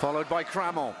 followed by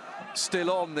Cramont,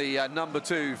 still on the number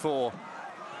 2 for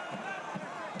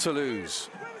Toulouse.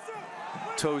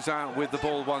 Tozan with the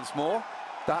ball once more.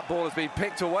 That ball has been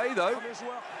picked away though,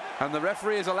 and the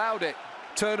referee has allowed it.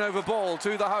 Turnover ball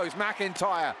to the host,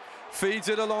 McIntyre. Feeds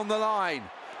it along the line.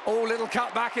 Oh, little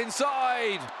cut back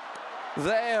inside.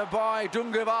 There by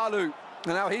Dungevalu.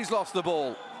 And now he's lost the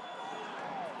ball.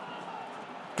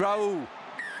 Graou.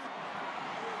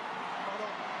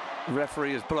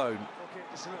 Referee has blown.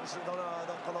 I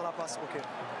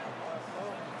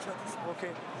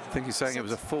think he's saying it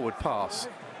was a forward pass.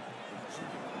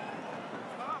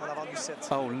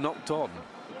 Oh, knocked on.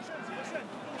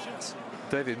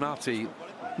 David Marty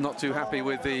not too happy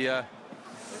with the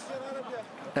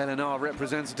LNR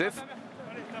representative.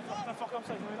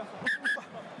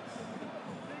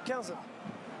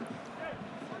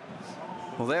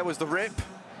 Well, there was the rip.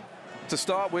 to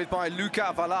start with by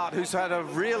Luca Vallard, who's had a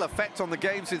real effect on the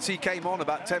game since he came on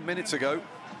about 10 minutes ago.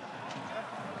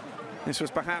 This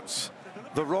was perhaps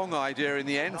the wrong idea in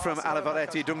the end from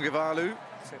Alavaretti Dungivalu.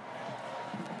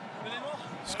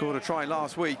 Scored a try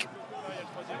last week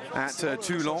at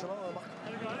Toulon.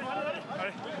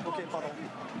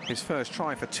 His first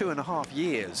try for 2.5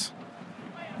 years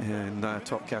in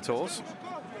top 14,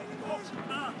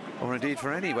 or indeed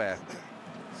for anywhere.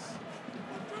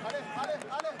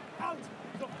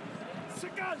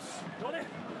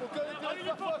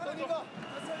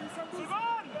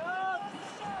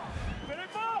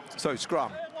 So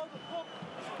scrum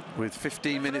with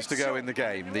 15 minutes to go in the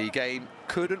game. The game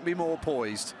couldn't be more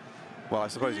poised. Well, I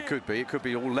suppose it could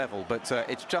be all level, but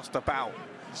it's just about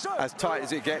as tight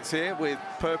as it gets here, with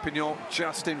Perpignan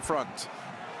just in front.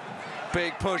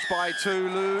 Big push by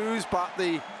Toulouse, but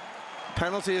the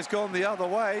penalty has gone the other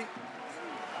way.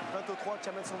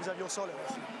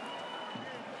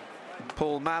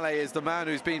 Paul Mallet is the man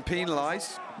who's been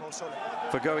penalised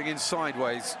for going in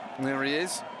sideways. There he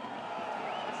is.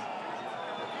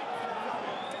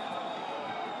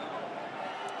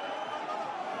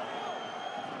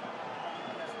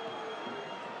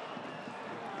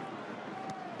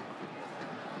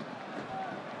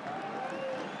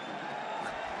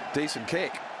 Decent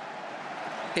kick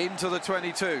into the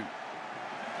 22.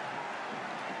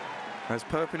 As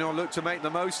Perpignan look to make the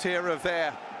most here of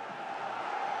their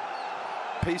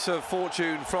piece of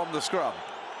fortune from the scrum.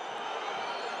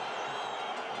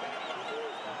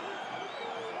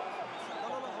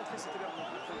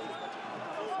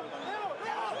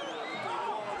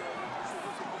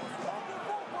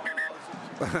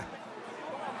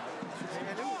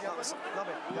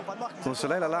 Well,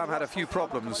 Soleil Alam had a few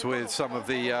problems with some of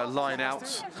the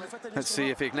line-outs. Let's see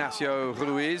if Ignacio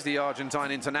Ruiz, the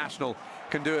Argentine international,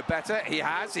 can do it better. He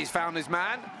has. He's found his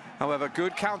man. However,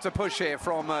 good counter-push here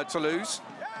from Toulouse.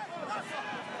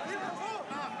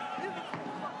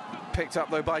 Picked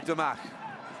up, though, by Demac.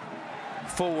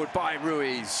 Forward by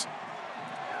Ruiz.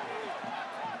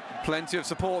 Plenty of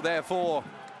support there for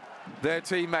their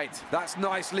teammate. That's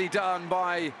nicely done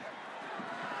by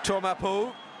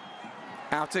Tomapu.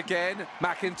 Out again,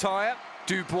 McIntyre,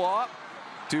 Dubois.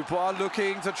 Dubois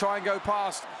looking to try and go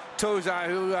past Toza,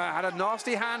 who had a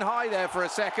nasty hand high there for a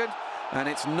second. And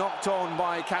it's knocked on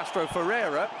by Castro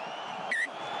Ferreira.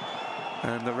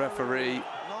 And the referee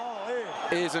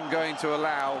isn't going to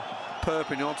allow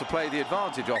Perpignan to play the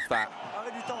advantage off that.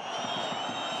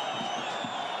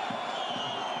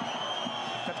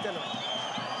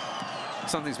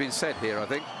 Something's been said here, I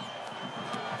think.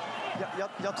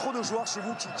 Il y a trop de joueurs chez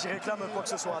vous qui réclament quoi que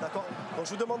ce soit, d'accord? Donc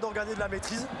je vous demande de regarder de la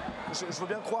maîtrise. Je veux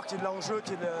bien croire qu'il y a de l'enjeu,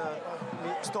 qu'il y a de...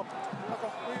 Mais stop.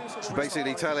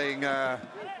 Basically telling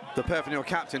the Perpignan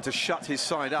captain to shut his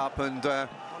side up and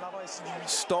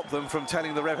stop them from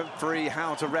telling the referee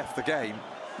how to ref the game.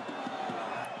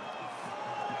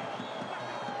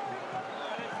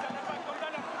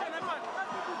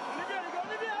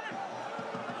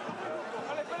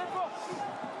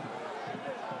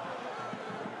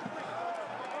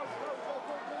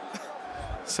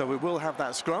 So we will have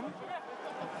that scrum.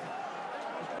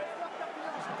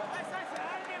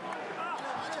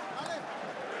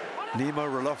 Nemo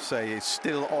Rolofse is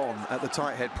still on at the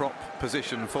tight head prop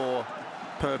position for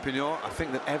Perpignan. I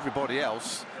think that everybody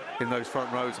else in those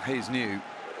front rows is new.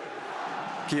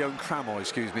 Guillaume Cramont,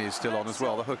 excuse me, is still on as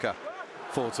well, the hooker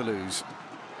for Toulouse.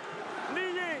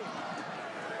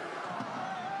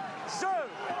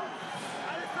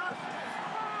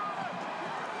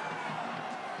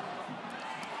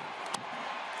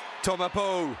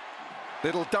 Tomapo,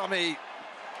 little dummy,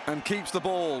 and keeps the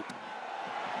ball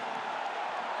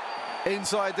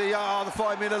inside the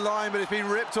 5-metre line, but it's been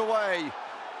ripped away.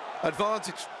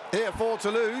 Advantage here for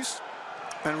Toulouse,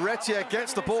 and Retier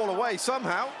gets the ball away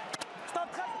somehow.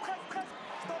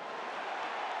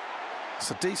 It's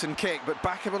a decent kick, but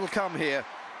back it'll come here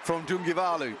from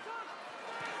Dungivalu.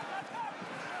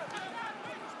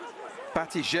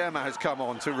 Baptiste Germain has come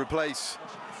on to replace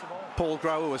Paul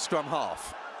Graou as scrum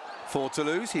half for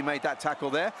Toulouse. He made that tackle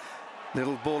there.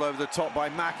 Little ball over the top by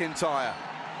McIntyre.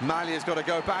 Malia's got to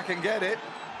go back and get it.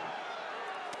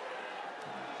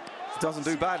 Doesn't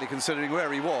do badly considering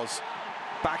where he was.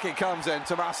 Back it comes then.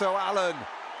 Tommaso Allen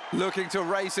looking to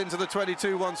race into the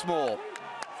 22 once more.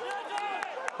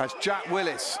 As Jack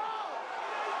Willis,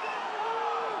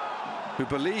 who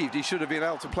believed he should have been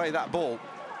able to play that ball.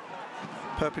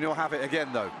 Perpignan have it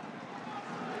again though.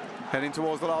 Heading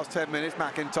towards the last 10 minutes,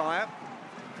 McIntyre.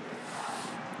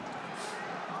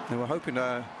 They were hoping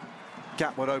to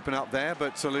Gap would open up there,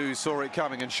 but Toulouse saw it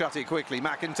coming and shut it quickly.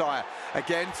 McIntyre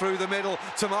again through the middle.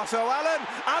 Tommaso Allen.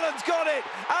 Allen's got it.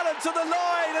 Allen to the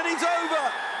line, and he's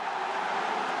over.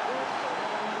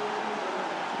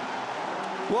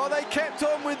 Well, they kept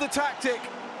on with the tactic,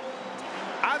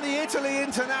 and the Italy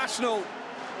international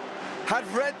had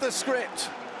read the script.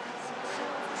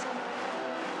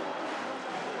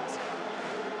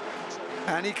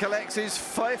 And he collects his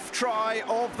 5th try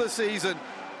of the season.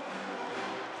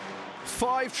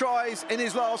 5 tries in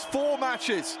his last 4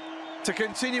 matches to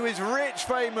continue his rich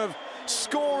fame of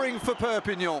scoring for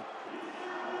Perpignan.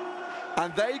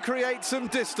 And they create some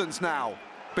distance now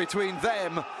between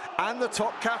them and the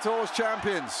top 14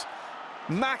 champions.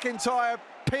 McIntyre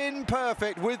pin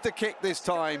perfect with the kick this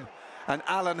time, and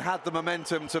Allen had the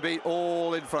momentum to beat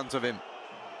all in front of him.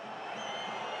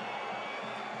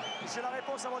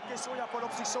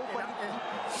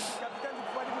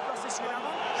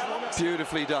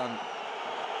 Beautifully done.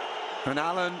 And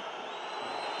Allen,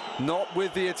 not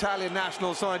with the Italian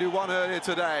national side who won earlier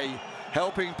today,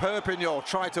 helping Perpignan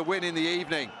try to win in the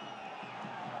evening.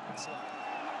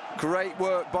 Great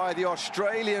work by the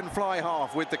Australian fly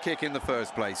half with the kick in the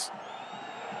first place.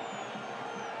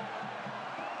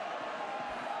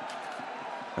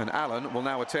 And Allen will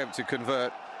now attempt to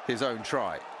convert his own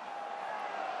try.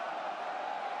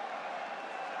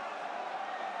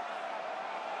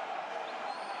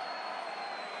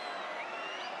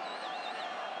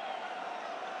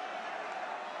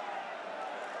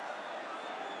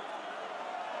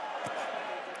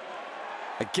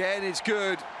 Again, it's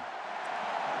good.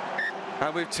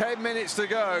 And with 10 minutes to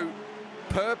go,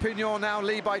 Perpignan now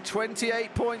lead by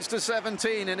 28 points to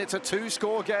 17, and it's a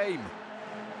 2-score game.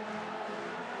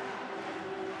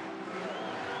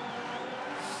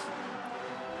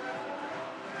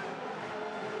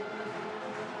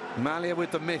 Malia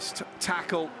with the missed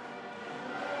tackle,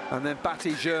 and then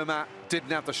Bati Germain didn't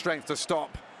have the strength to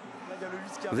stop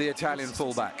the Italian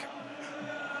fullback.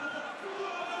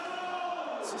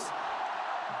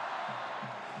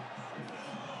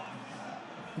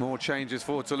 More changes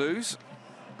for Toulouse.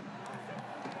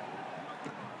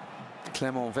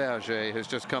 Clément Verger has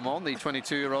just come on, the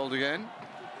 22-year-old again.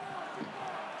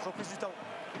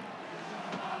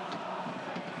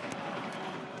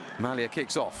 Malia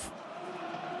kicks off.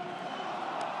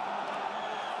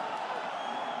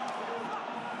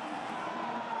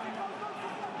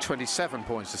 (27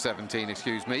 points to 17,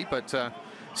 excuse me, but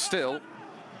still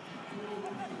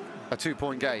a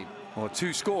 2-point game, or a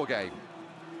 2-score game.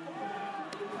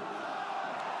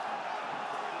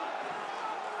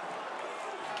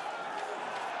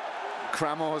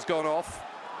 Cramor has gone off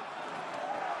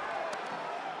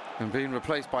and been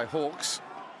replaced by Hawks.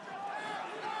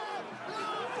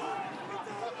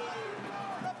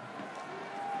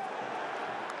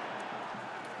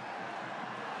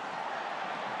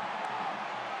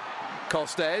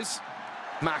 Costes.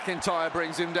 McIntyre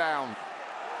brings him down.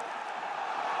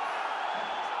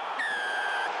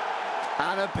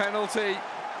 And a penalty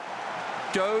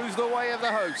goes the way of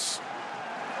the hosts.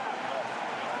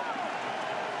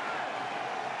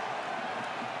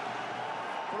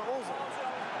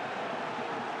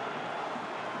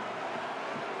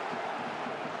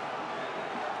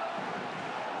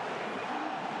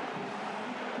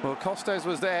 Well, Costes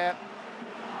was there,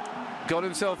 got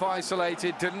himself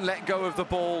isolated, didn't let go of the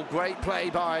ball. Great play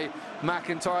by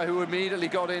McIntyre, who immediately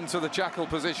got into the jackal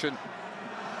position.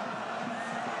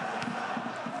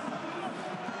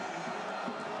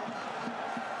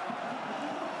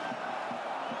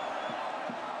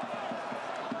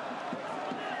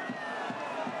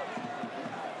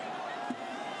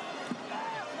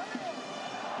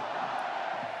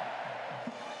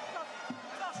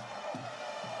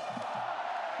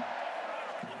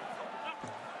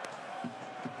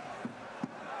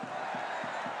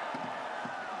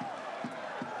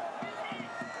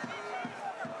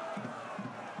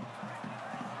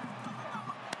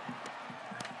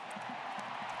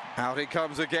 Out it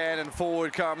comes again, and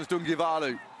forward comes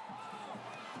Dungivalu.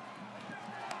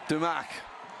 Dumac.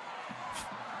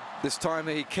 This time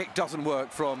the kick doesn't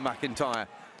work from McIntyre.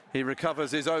 He recovers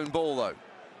his own ball, though.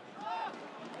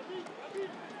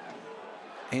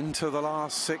 Into the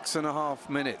last 6.5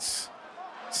 minutes.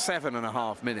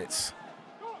 7.5 minutes.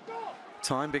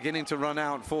 Time beginning to run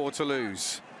out for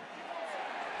Toulouse.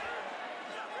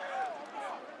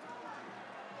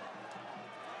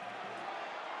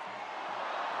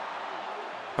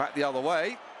 Back the other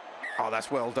way. Oh, that's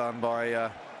well done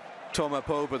by Thomas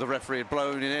Poe, but the referee had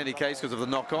blown in any case because of the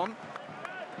knock-on.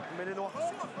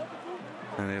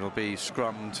 And it'll be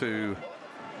scrum to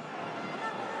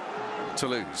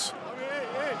Toulouse.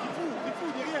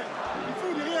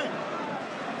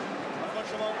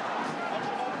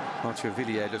 Arthur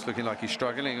Villiers just looking like he's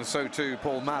struggling, and so too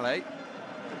Paul Mallet.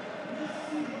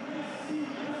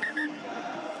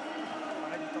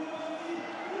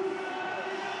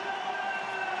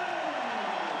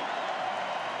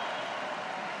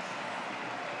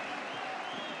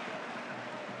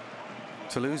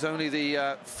 Toulouse only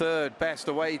the third best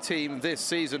away team this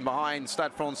season behind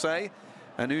Stade Francais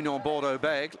and Union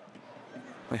Bordeaux-Bègles.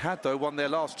 They had, though, won their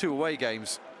last 2 away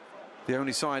games. The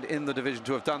only side in the division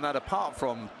to have done that, apart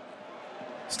from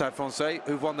Stade Francais,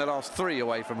 who've won their last 3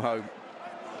 away from home.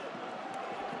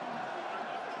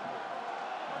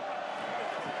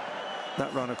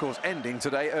 That run, of course, ending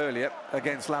today earlier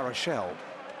against La Rochelle.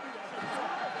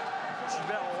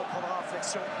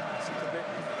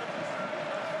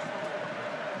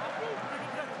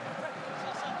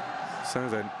 So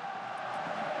then,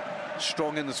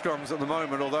 strong in the scrums at the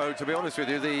moment, although, to be honest with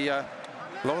you, a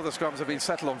lot of the scrums have been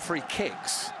settled on free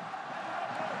kicks.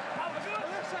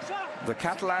 The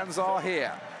Catalans are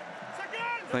here.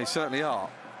 They certainly are.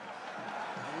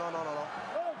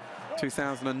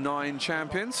 2009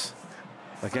 champions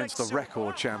against the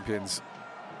record champions.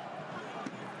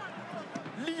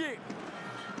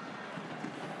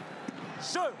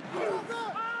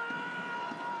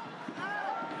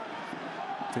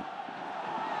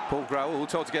 Paul Graoul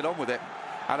told to get on with it,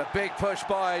 and a big push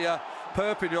by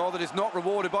Perpignan that is not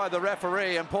rewarded by the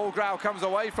referee, and Paul Graoul comes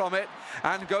away from it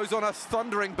and goes on a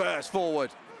thundering burst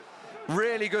forward.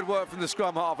 Really good work from the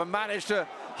scrum half, and managed to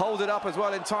hold it up as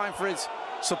well in time for his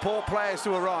support players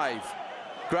to arrive.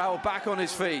 Graoul back on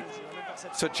his feet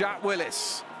to Jack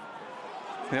Willis,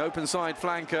 the open side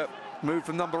flanker, moved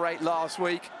from number 8 last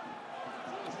week,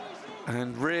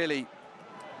 and really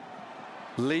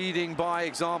leading by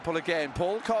example again.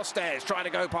 Paul Costes trying to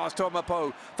go past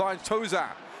Tomapo, finds Tauzin.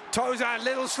 Tauzin,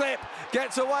 little slip,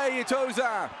 gets away,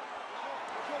 Tauzin.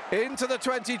 Into the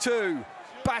 22,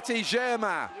 Bati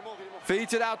Germain.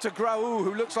 Feeds it out to Graoul,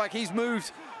 who looks like he's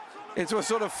moved into a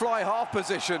sort of fly half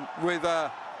position with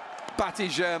Bati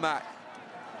Germain.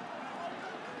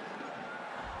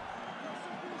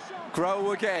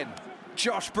 Graoul again,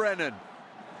 Josh Brennan.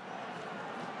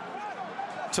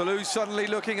 Toulouse suddenly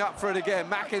looking up for it again.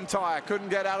 McIntyre couldn't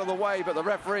get out of the way, but the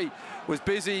referee was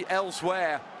busy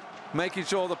elsewhere, making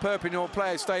sure the Perpignan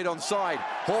players stayed on side.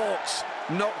 Hawks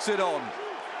knocks it on,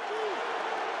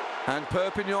 and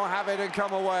Perpignan have it and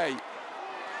come away.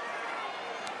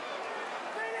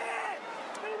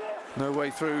 No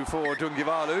way through for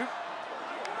Dungivalu.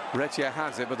 Retier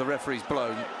has it, but the referee's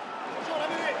blown.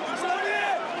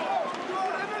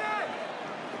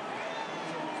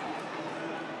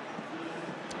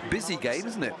 Busy game,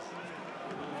 isn't it?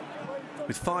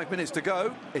 With 5 minutes to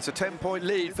go, it's a 10-point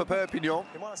lead for Perpignan.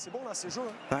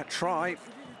 That try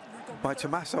by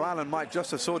Tommaso Allen might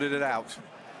just have sorted it out.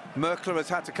 Merkler has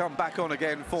had to come back on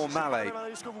again for Mallet.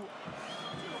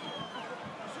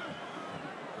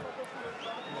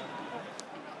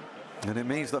 And it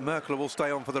means that Merkler will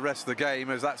stay on for the rest of the game,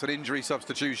 as that's an injury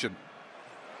substitution.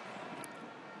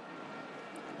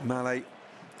 Mallet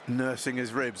nursing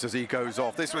his ribs as he goes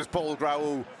off. This was Paul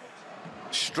Graoul,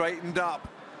 straightened up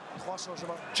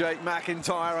Jake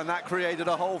McIntyre, and that created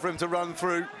a hole for him to run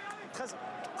through.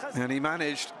 And he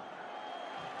managed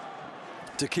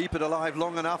to keep it alive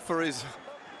long enough for his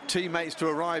teammates to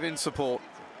arrive in support.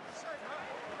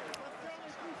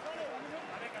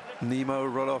 Nemo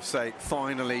Rolofse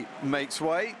finally makes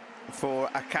way for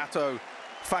Akato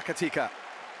Fakatika.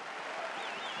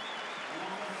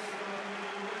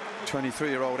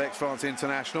 23-year-old ex-France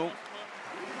international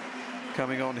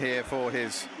coming on here for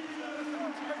his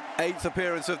 8th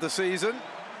appearance of the season.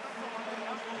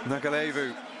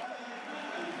 Nagalevu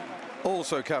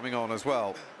also coming on as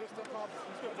well.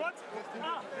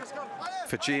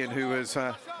 Fijian, who has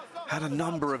had a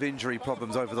number of injury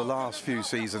problems over the last few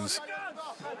seasons.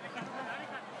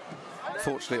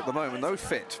 Fortunately at the moment, though,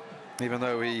 fit, even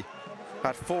though he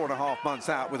had 4.5 months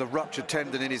out with a ruptured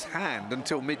tendon in his hand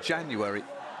until mid-January.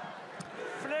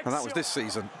 And that was this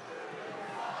season.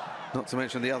 Not to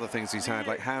mention the other things he's had,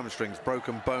 like hamstrings,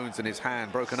 broken bones in his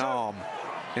hand, broken arm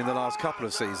in the last couple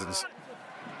of seasons.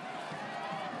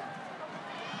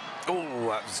 Oh,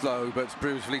 that's slow, but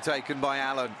brutally taken by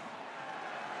Allen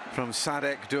from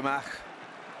Sadek Dumach.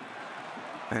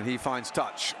 And he finds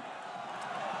touch.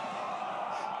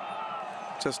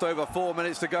 Just over 4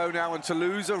 minutes to go now, and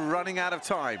Toulouse are running out of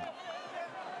time.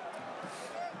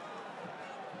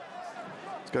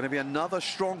 It's going to be another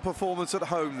strong performance at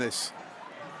home, this,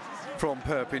 from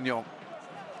Perpignan.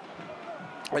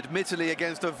 admittedly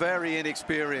against a very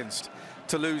inexperienced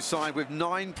Toulouse side with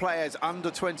 9 players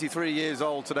under 23 years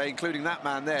old today, including that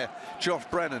man there, Josh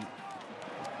Brennan.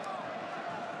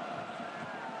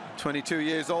 22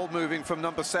 years old, moving from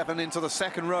number 7 into the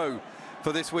second row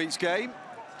for this week's game.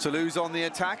 Toulouse on the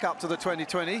attack up to the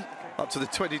 20, up to the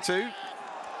 22.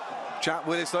 Jack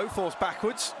Willis, though, forced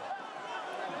backwards.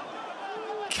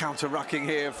 Counter-rucking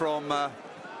here from...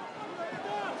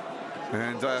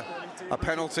 and a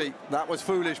penalty. That was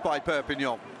foolish by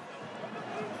Perpignan.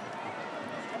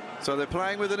 So they're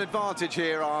playing with an advantage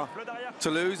here.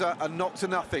 Toulouse are knocked to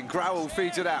nothing. Grauel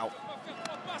feeds it out.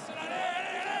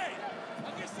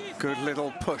 Good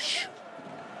little push.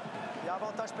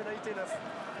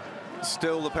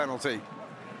 Still the penalty.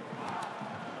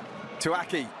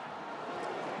 Tuaki.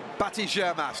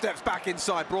 Bati-Germain steps back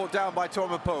inside, brought down by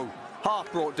Tomapo.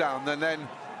 Half brought down, and then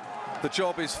the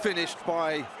job is finished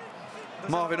by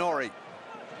Marvin Ori.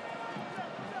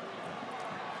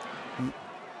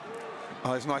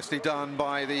 Oh, it's nicely done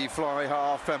by the fly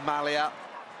half, Malia.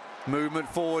 Movement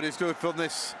forward is good from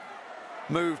this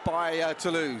move by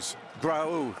Toulouse.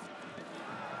 Grauel.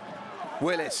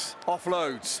 Willis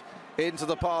offloads into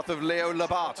the path of Leo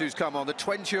Labat, who's come on, the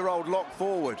 20-year-old lock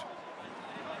forward.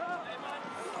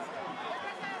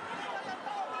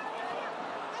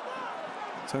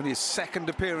 It's only his second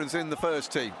appearance in the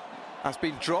first team. Has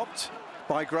been dropped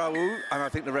by Grauel, and I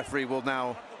think the referee will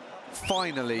now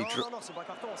finally...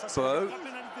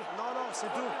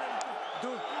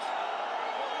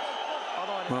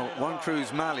 Well, Juan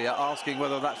Cruz Malia asking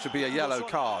whether that should be a yellow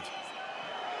card.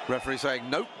 Referee saying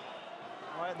nope.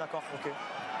 Ouais, d'accord, ok.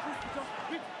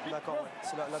 D'accord, ouais.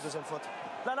 C'est la deuxième faute.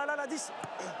 Là, 10.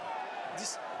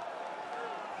 10.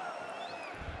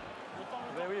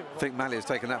 I think Malia's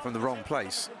taken that from the wrong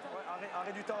place.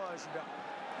 Arrêt du temps, Gilbert.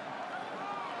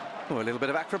 Oh, a little bit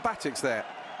of acrobatics there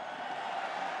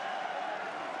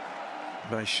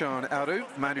by Sean Aru,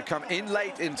 man who come in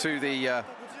late into the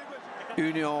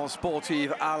Union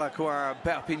Sportive Alacoin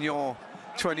Perpignan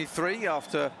 23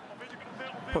 after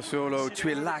Pozzolo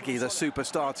Tuilagi, the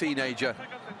superstar teenager,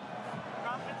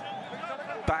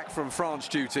 back from France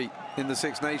duty in the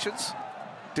Six Nations,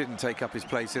 didn't take up his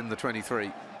place in the 23.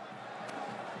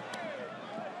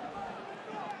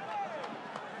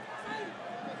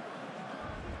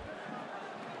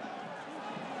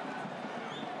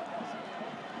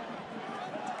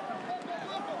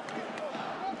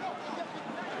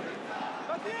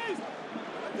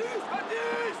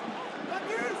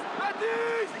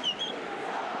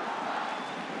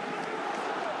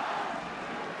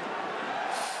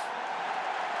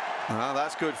 Well,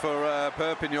 that's good for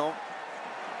Perpignan.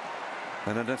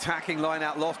 And an attacking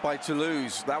line-out lost by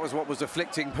Toulouse. That was what was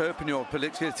afflicting Perpignan,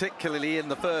 particularly in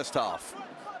the first half.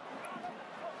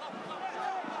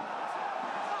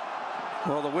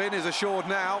 Well, the win is assured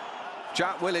now.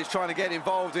 Jack Willis trying to get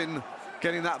involved in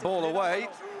getting that ball away.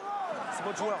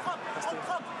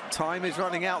 Time is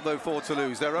running out, though, for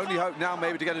Toulouse. Their only hope now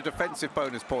maybe to get a defensive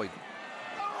bonus point.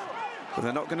 But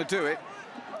they're not going to do it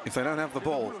if they don't have the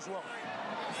ball.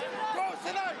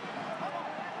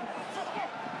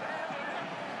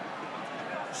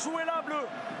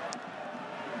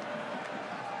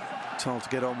 Told to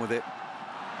get on with it.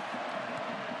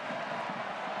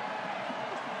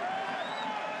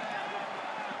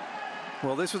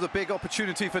 Well, this was a big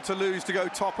opportunity for Toulouse to go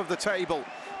top of the table,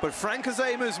 but Frank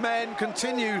Azema's men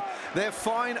continue their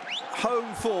fine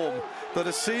home form that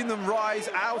has seen them rise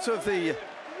out of the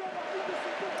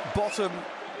bottom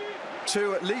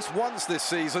two at least once this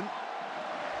season.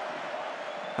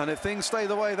 And if things stay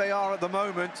the way they are at the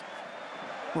moment,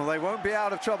 well, they won't be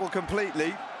out of trouble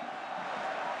completely,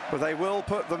 but they will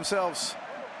put themselves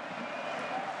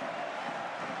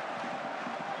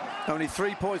only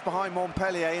 3 points behind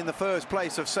Montpellier in the first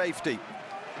place of safety.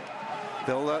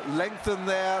 They'll lengthen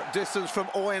their distance from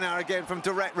Oyonnax again from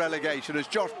direct relegation as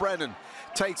Josh Brennan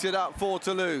takes it up for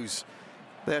Toulouse.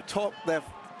 Their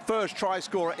first try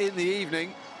scorer in the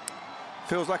evening.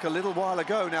 Feels like a little while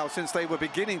ago now since they were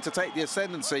beginning to take the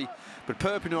ascendancy, but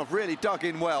Perpignan have really dug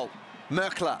in well.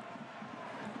 Merkler,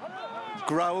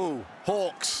 Grauel,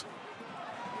 Hawks.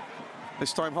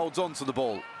 This time holds on to the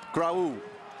ball. Grauel,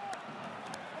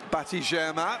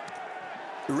 Bati-Germain.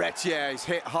 Retier is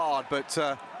hit hard, but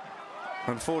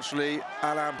unfortunately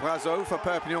Alain Brazo for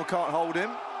Perpignan can't hold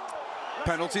him.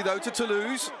 Penalty though to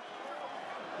Toulouse.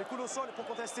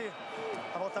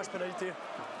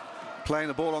 Playing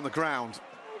the ball on the ground.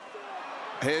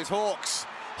 Here's Hawks.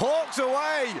 Hawks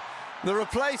away! The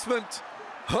replacement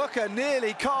hooker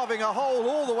nearly carving a hole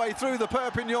all the way through the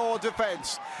Perpignan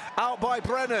defence. Out by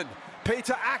Brennan.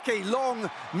 Peter Aki, long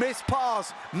missed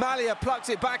pass. Malia plucks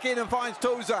it back in and finds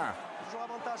Tauzin.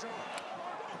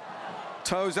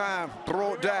 Tauzin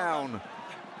brought down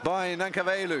by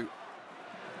Nankavelu.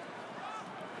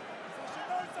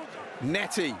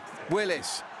 Netty,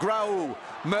 Willis, Graul,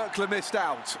 Merkle missed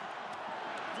out.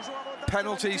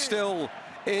 Penalty still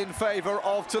in favour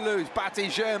of Toulouse. Bati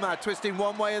Germain twisting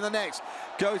one way and the next.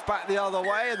 Goes back the other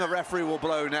way, and the referee will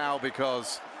blow now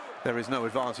because there is no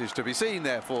advantage to be seen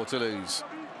there for Toulouse.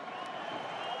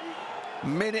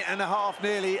 Minute and a half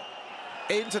nearly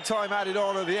into time added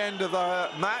on at the end of the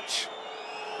match.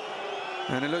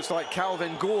 And it looks like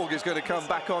Calvin Gorg is going to come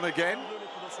back on again.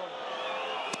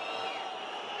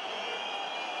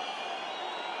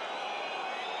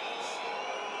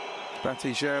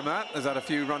 Bati Germain has had a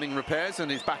few running repairs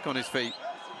and is back on his feet.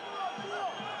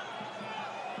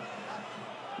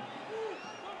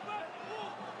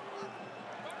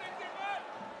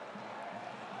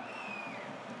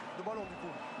 Deux ballons du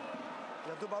coup. Il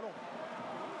y a deux ballons.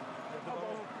 Il y a deux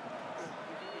ballons.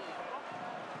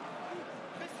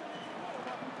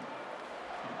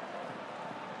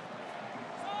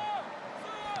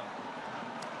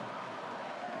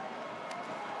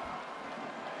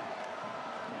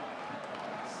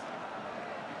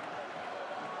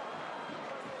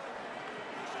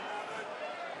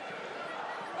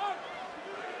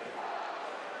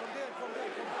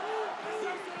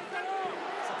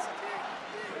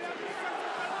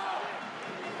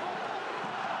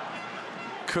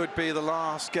 Could be the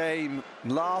last game,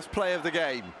 last play of the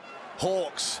game.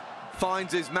 Hawks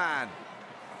finds his man.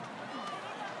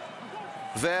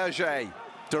 Verger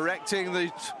directing the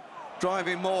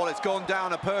driving maul. It's gone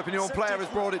down. A Perpignan player has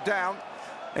brought it down.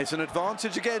 It's an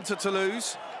advantage again to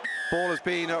Toulouse. Ball has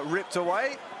been ripped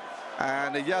away,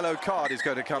 and a yellow card is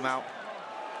going to come out.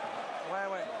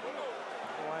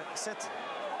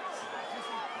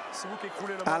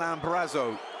 Alain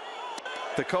Brazo,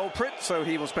 the culprit, so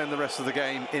he will spend the rest of the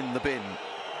game in the bin.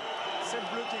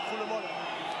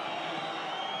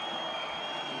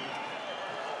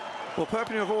 Well,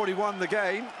 Perpignan have already won the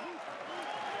game.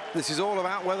 This is all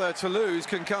about whether Toulouse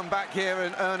can come back here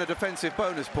and earn a defensive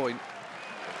bonus point.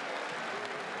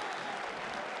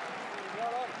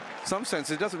 In some sense,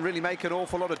 it doesn't really make an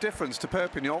awful lot of difference to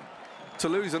Perpignan.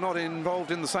 Toulouse are not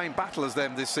involved in the same battle as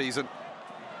them this season.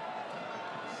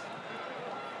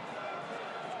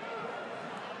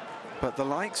 But the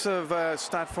likes of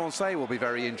Stade Francais will be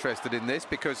very interested in this,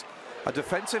 because a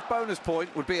defensive bonus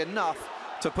point would be enough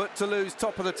to put Toulouse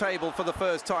top of the table for the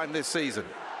first time this season.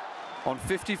 On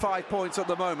 55 points at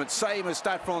the moment, same as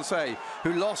Stade Francais,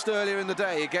 who lost earlier in the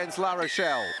day against La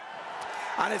Rochelle.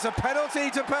 And it's a penalty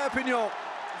to Perpignan.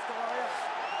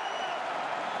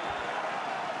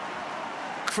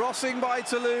 Crossing by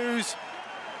Toulouse.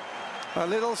 A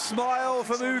little smile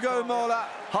from Hugo Mola.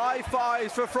 High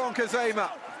fives for Franck Azema.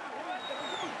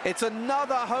 It's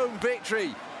another home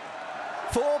victory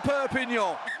for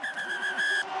Perpignan.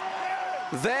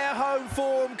 Their home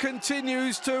form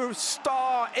continues to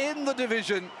star in the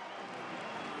division.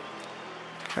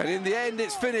 And in the end,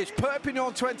 it's finished.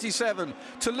 Perpignan 27,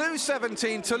 Toulouse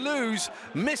 17. Toulouse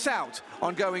miss out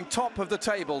on going top of the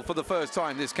table for the first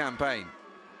time this campaign.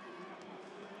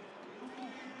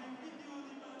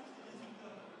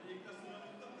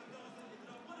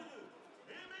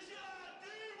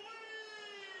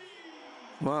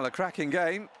 Well, a cracking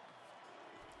game.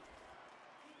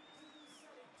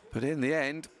 But in the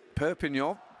end,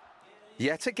 Perpignan,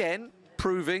 yet again,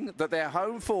 proving that their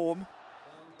home form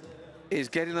is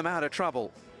getting them out of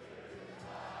trouble.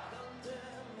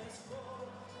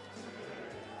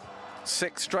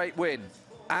 6th straight win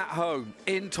at home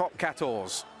in top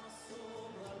 14.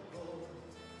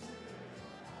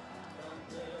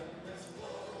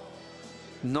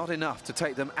 Not enough to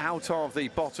take them out of the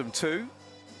bottom two.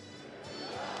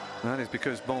 That is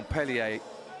because Montpellier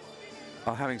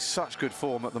are having such good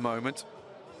form at the moment.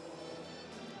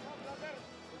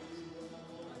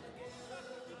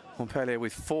 Montpellier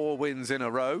with 4 wins in a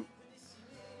row.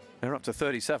 They're up to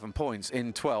 37 points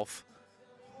in 12th.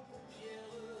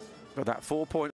 But that 4-point